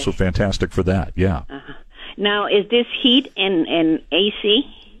system, it's also fantastic for that. Yeah. Now, is this heat and AC?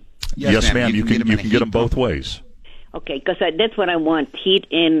 Yes, ma'am. You can get them both ways. Okay, because that's what I want, heat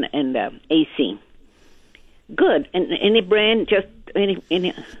and AC. Good. And any brand, just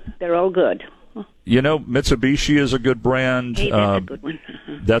any, they're all good. You know, Mitsubishi is a good brand. Hey, that's a good one.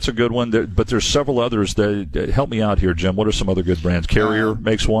 That's a good one. But there's several others that help me out here, Jim. What are some other good brands? Carrier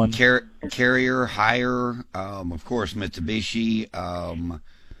makes one. Carrier, Haier, of course, Mitsubishi.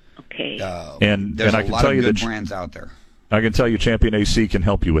 Okay. There's and I a can lot tell of you good that brands out there. I can tell you Champion AC can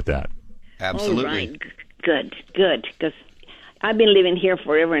help you with that. Absolutely. All right. Good. Because I've been living here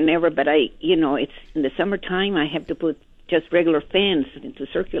forever and ever, but it's in the summertime I have to put just regular fans to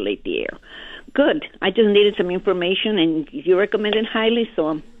circulate the air. Good. I just needed some information, and you recommend it highly, so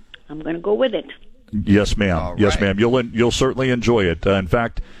I'm going to go with it. Yes, ma'am. All yes, right. ma'am. You'll certainly enjoy it. In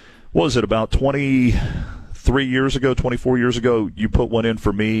fact, what was it, about 23 years ago, 24 years ago, you put one in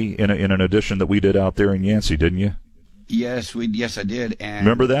for me in an edition that we did out there in Yancey, didn't you? Yes, I did. And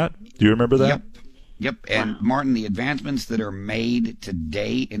remember that? Do you remember that? Yep. And Martin, the advancements that are made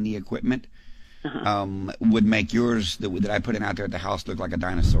today in the equipment would make yours that I put in out there at the house look like a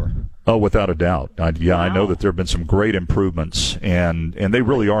dinosaur. Oh, without a doubt. I know that there have been some great improvements, and they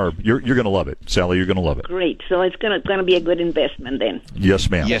really are. You're going to love it, Sally. You're going to love it. Great. So it's going to be a good investment then. Yes,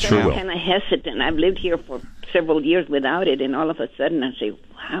 ma'am. Yes, sure ma'am. will. I'm kind of hesitant. I've lived here for several years without it, and all of a sudden I say,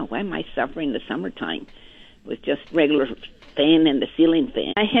 wow, why am I suffering the summertime with just regular fan and the ceiling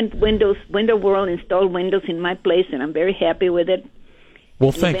fan? I had Window World installed windows in my place, and I'm very happy with it.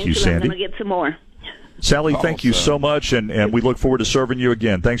 Well, thank you, Sandy. I'm going to get some more. Sally, thank you so much, and we look forward to serving you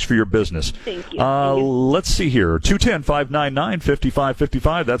again. Thanks for your business. Thank you. Let's see here.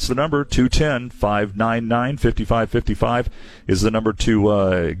 210-599-5555. That's the number. 210-599-5555 is the number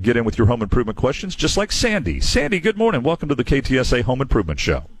to get in with your home improvement questions, just like Sandy. Sandy, good morning. Welcome to the KTSA Home Improvement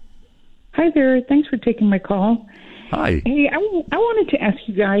Show. Hi there. Thanks for taking my call. Hi. Hey, I wanted to ask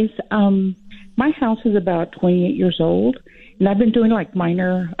you guys, my house is about 28 years old, and I've been doing like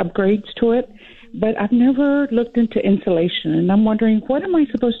minor upgrades to it, but I've never looked into insulation, and I'm wondering, what am I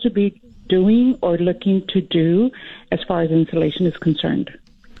supposed to be doing or looking to do as far as insulation is concerned?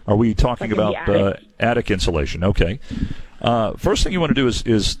 Are we talking Like in about the attic insulation? Okay. First thing you want to do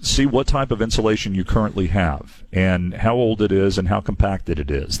is see what type of insulation you currently have and how old it is and how compacted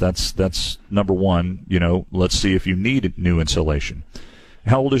it is. That's number one. Let's see if you need new insulation.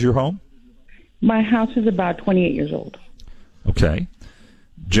 How old is your home? My house is about 28 years old. Okay.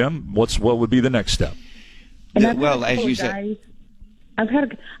 Jim, what would be the next step? And I've well, had a as couple you of said, guys,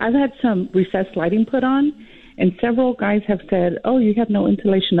 I've had some recessed lighting put on, and several guys have said, "Oh, you have no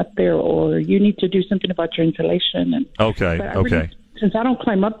insulation up there, or you need to do something about your insulation." And okay. Since I don't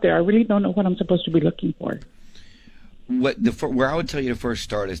climb up there, I really don't know what I'm supposed to be looking for. Where I would tell you to first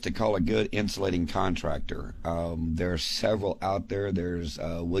start is to call a good insulating contractor. There are several out there. There's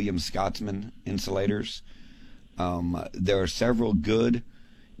William Scotsman Insulators. There are several good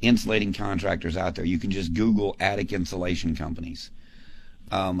insulating contractors out there. You can just Google attic insulation companies.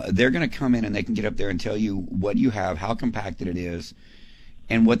 They're going to come in and they can get up there and tell you what you have, how compacted it is,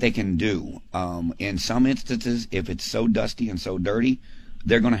 and what they can do. In some instances, if it's so dusty and so dirty,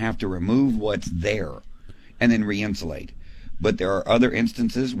 they're going to have to remove what's there and then re-insulate. But there are other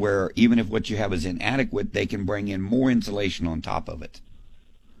instances where even if what you have is inadequate, they can bring in more insulation on top of it.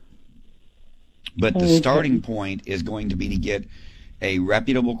 But the starting point is going to be to get a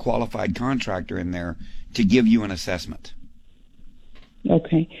reputable, qualified contractor in there to give you an assessment.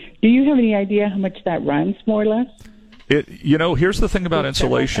 Okay. Do you have any idea how much that runs, more or less? Here's the thing about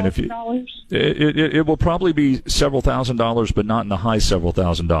insulation. It will probably be several $1,000s, but not in the high several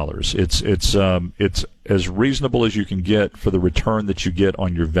 $1,000s. It's as reasonable as you can get for the return that you get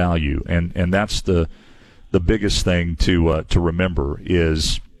on your value, and that's the biggest thing to remember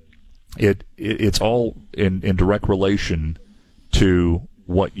is it's all in direct relation to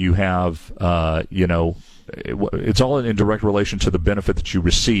what you have. It's all in direct relation to the benefit that you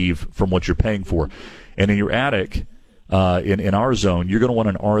receive from what you're paying for, and in your attic. In our zone, you're going to want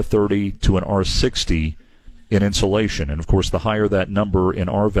an R30 to an R60 in insulation. And, of course, the higher that number in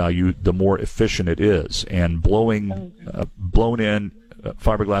R value, the more efficient it is. And blown in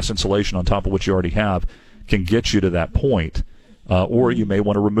fiberglass insulation on top of what you already have can get you to that point. Or you may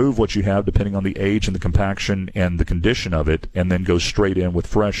want to remove what you have, depending on the age and the compaction and the condition of it, and then go straight in with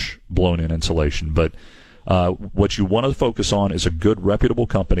fresh blown-in insulation. But what you want to focus on is a good, reputable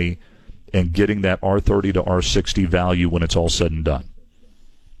company and getting that R30 to R60 value when it's all said and done.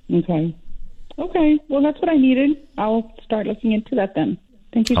 Okay. Well, that's what I needed. I'll start looking into that then.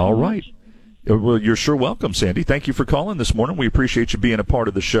 Thank you so all much. Right. Well, you're sure welcome, Sandy. Thank you for calling this morning. We appreciate you being a part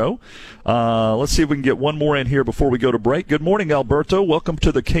of the show. Let's see if we can get one more in here before we go to break. Good morning, Alberto. Welcome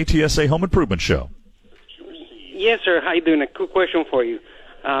to the KTSA Home Improvement Show. Yes, sir. How you doing? A quick question for you.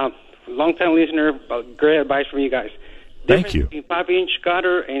 Long-time listener, great advice from you guys. Thank you. Between 5-inch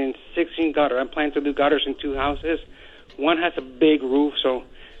gutter and 6-inch gutter. I'm planning to do gutters in two houses. One has a big roof, so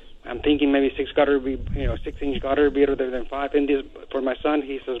I'm thinking maybe 6-inch gutter would be, 6-inch gutter would be better than 5. And this, for my son,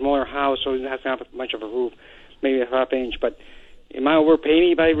 he's a smaller house, so he doesn't have much of a roof, maybe a 5-inch. But am I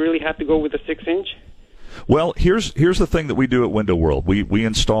overpaying if I really have to go with a 6-inch? Well, here's the thing that we do at Window World. We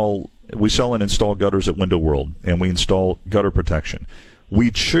install and install gutters at Window World, and we install gutter protection. We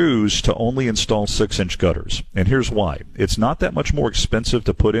choose to only install 6-inch gutters, and here's why. It's not that much more expensive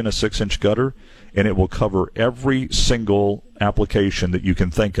to put in a 6-inch gutter, and it will cover every single application that you can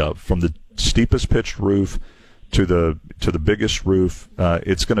think of, from the steepest pitched roof to the biggest roof.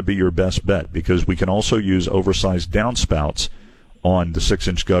 It's going to be your best bet, because we can also use oversized downspouts on the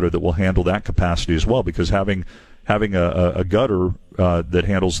 6-inch gutter that will handle that capacity as well, because having a gutter that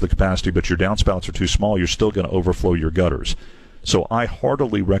handles the capacity but your downspouts are too small, you're still going to overflow your gutters. So I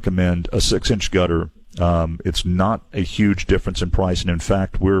heartily recommend a 6-inch gutter. It's not a huge difference in price, and in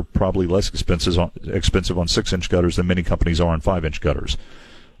fact, we're probably less expensive on 6-inch gutters than many companies are on 5-inch gutters.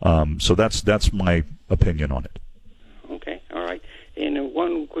 So that's my opinion on it. Okay, all right. And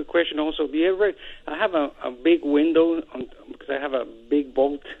one quick question also: I have a big window because I have a big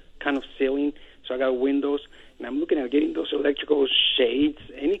vault kind of ceiling, so I got windows, and I'm looking at getting those electrical shades.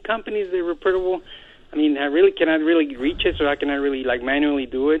 Any companies that are repairable? I mean, cannot really reach it, so I cannot really manually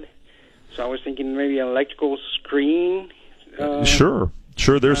do it. So I was thinking maybe an electrical screen. Sure.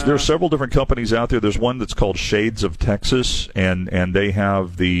 There's several different companies out there. There's one that's called Shades of Texas, and they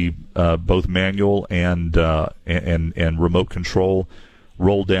have the both manual and remote control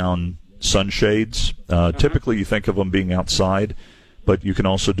roll down sunshades. Typically, you think of them being outside, but you can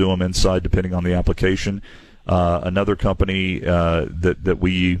also do them inside depending on the application. Another company that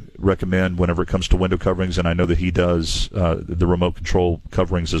we recommend whenever it comes to window coverings, and I know that he does the remote control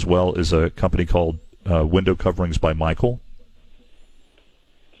coverings as well, is a company called Window Coverings by Michael.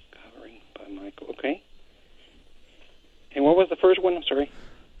 Covering by Michael, okay. And what was the first one? I'm sorry.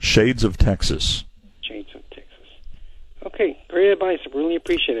 Shades of Texas. Shades of Texas. Okay, great advice. I really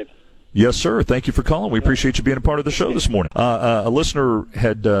appreciate it. Yes, sir. Thank you for calling. We appreciate you being a part of the show this morning. A listener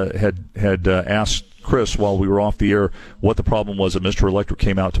had asked Chris while we were off the air what the problem was that Mr. Electric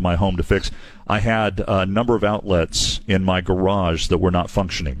came out to my home to fix. I had a number of outlets in my garage that were not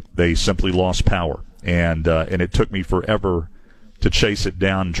functioning. They simply lost power, and it took me forever to chase it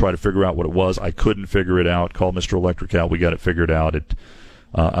down and try to figure out what it was. I couldn't figure it out. Called Mr. Electric out. We got it figured out.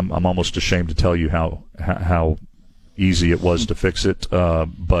 I'm almost ashamed to tell you how easy it was to fix it,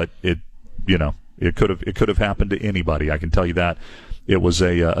 but it could have happened to anybody. I can tell you that. It was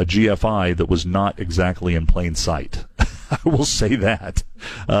a GFI that was not exactly in plain sight. I will say that.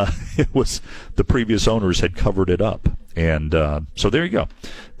 It was the previous owners had covered it up, and so there you go.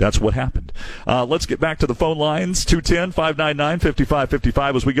 That's what happened. Let's get back to the phone lines.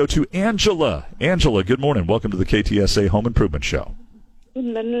 210-599-5555 as we go to Angela. Angela, good morning. Welcome to the KTSA Home Improvement Show. Good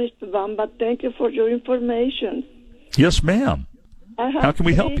morning, Mr. Bamba. Thank you for your information. Yes, ma'am. How can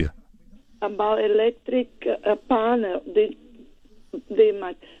we help you? About electric panel.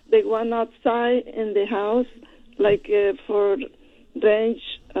 The one outside in the house, for range,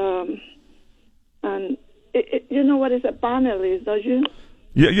 and you know what a panel is, don't you?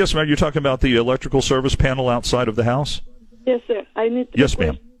 Yeah, yes, ma'am. You're talking about the electrical service panel outside of the house? Yes, sir. I need to Yes,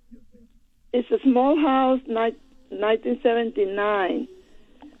 ma'am. It's a small house, 1979.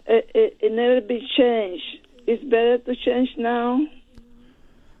 It never been changed. It's better to change now?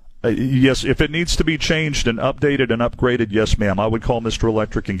 Yes, if it needs to be changed and updated and upgraded, yes, ma'am. I would call Mr.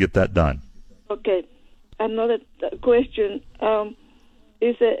 Electric and get that done. Okay. Another question.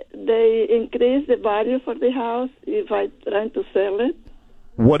 Is it they increase the value for the house if I try to sell it?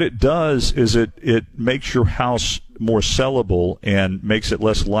 What it does is it makes your house more sellable and makes it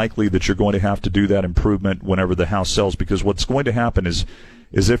less likely that you're going to have to do that improvement whenever the house sells, because what's going to happen is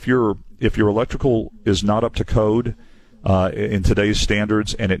if your electrical is not up to code in today's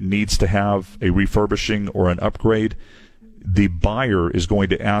standards and it needs to have a refurbishing or an upgrade, the buyer is going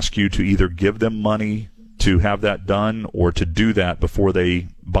to ask you to either give them money to have that done or to do that before they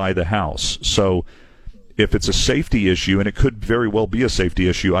buy the house. So if it's a safety issue, and it could very well be a safety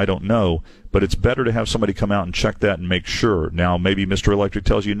issue, I don't know, but it's better to have somebody come out and check that and make sure. Now, maybe Mr. Electric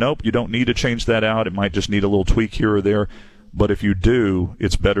tells you, nope, you don't need to change that out. It might just need a little tweak here or there. But if you do,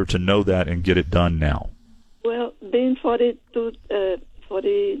 it's better to know that and get it done now. Well, being 42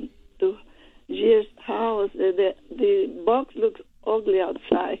 years house, the box looks ugly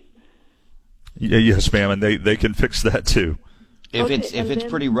outside. Yes, ma'am, and they can fix that too. If it's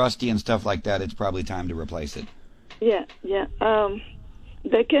pretty rusty and stuff like that, it's probably time to replace it. Yeah.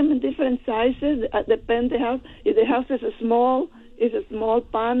 They come in different sizes. Depend the house. If the house is a small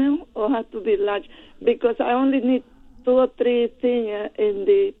panel or has to be large? Because I only need 2 or 3 things in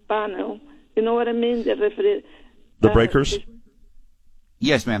the panel. You know what I mean? The breakers?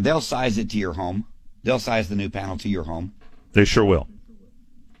 Yes, ma'am. They'll size it to your home. They'll size the new panel to your home. They sure will.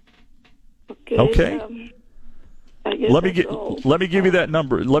 Okay. I guess Let me give you that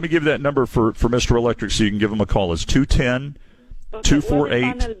number. Let me give you that number for Mr. Electric so you can give him a call. It's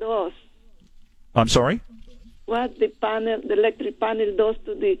 210-248. I'm sorry? What the electric panel does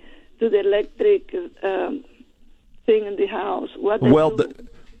to the electric thing in the house.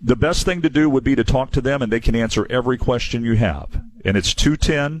 The best thing to do would be to talk to them, and they can answer every question you have. And it's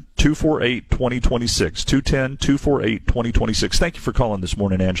 210-248-2026. 210-248-2026. Thank you for calling this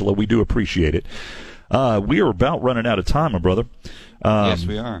morning, Angela. We do appreciate it. We are about running out of time, my brother. Yes,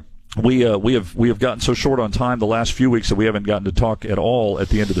 we are. We have gotten so short on time the last few weeks that we haven't gotten to talk at all at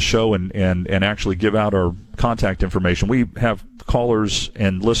the end of the show and actually give out our contact information. We have callers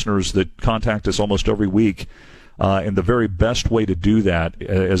and listeners that contact us almost every week, and the very best way to do that,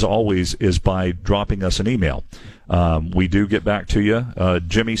 as always, is by dropping us an email. We do get back to you.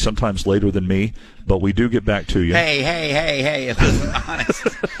 Jimmy, sometimes later than me, but we do get back to you. Hey, if it's honest.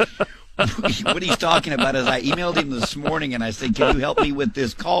 What he's talking about is I emailed him this morning and I said, can you help me with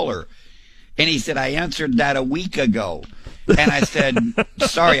this caller? And he said, I answered that a week ago. And I said,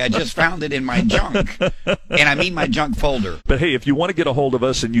 sorry, I just found it in my junk. And I mean my junk folder. But hey, if you want to get a hold of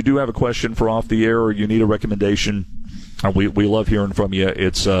us and you do have a question for Off the Air or you need a recommendation, we love hearing from you.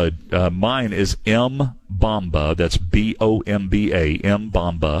 It's mine is mbomba, that's B-O-M-B-A,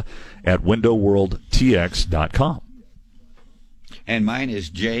 mbomba, at windowworldtx.com. And mine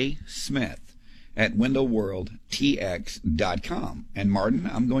is J. Smith at windowworldtx.com. And Martin,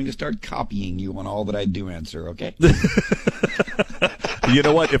 I'm going to start copying you on all that I do answer, okay? You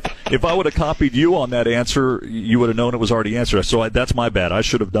know what? If I would have copied you on that answer, you would have known it was already answered. So that's my bad. I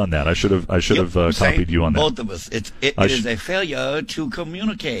should have done that. I should have copied you on that. Both of us. It is a failure to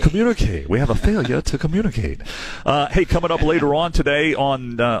communicate. We have a failure to communicate. Hey, coming up later on today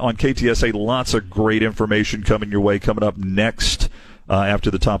on KTSA, lots of great information coming your way. Coming up next. After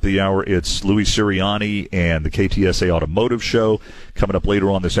the top of the hour, it's Louis Sirianni and the KTSA Automotive Show. Coming up later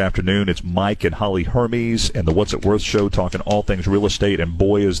on this afternoon, it's Mike and Holly Hermes and the What's It Worth Show, talking all things real estate. And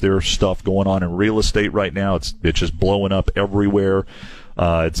boy, is there stuff going on in real estate right now. It's just blowing up everywhere.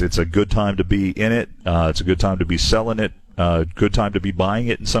 It's a good time to be in it. It's a good time to be selling it. Good time to be buying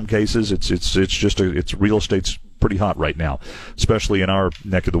it in some cases. It's real estate's pretty hot right now, especially in our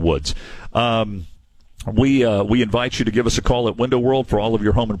neck of the woods. We invite you to give us a call at Window World for all of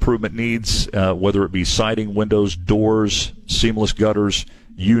your home improvement needs, whether it be siding, windows, doors, seamless gutters,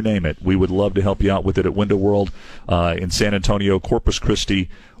 you name it. We would love to help you out with it at Window World in San Antonio, Corpus Christi,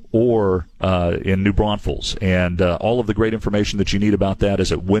 or in New Braunfels. And all of the great information that you need about that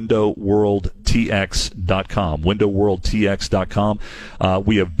is at windowworldtx.com, windowworldtx.com.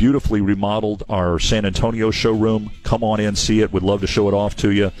 We have beautifully remodeled our San Antonio showroom. Come on in, see it. We'd love to show it off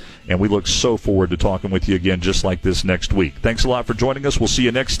to you. And we look so forward to talking with you again just like this next week. Thanks a lot for joining us. We'll see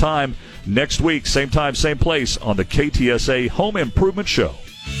you next time, next week, same time, same place on the KTSA Home Improvement Show.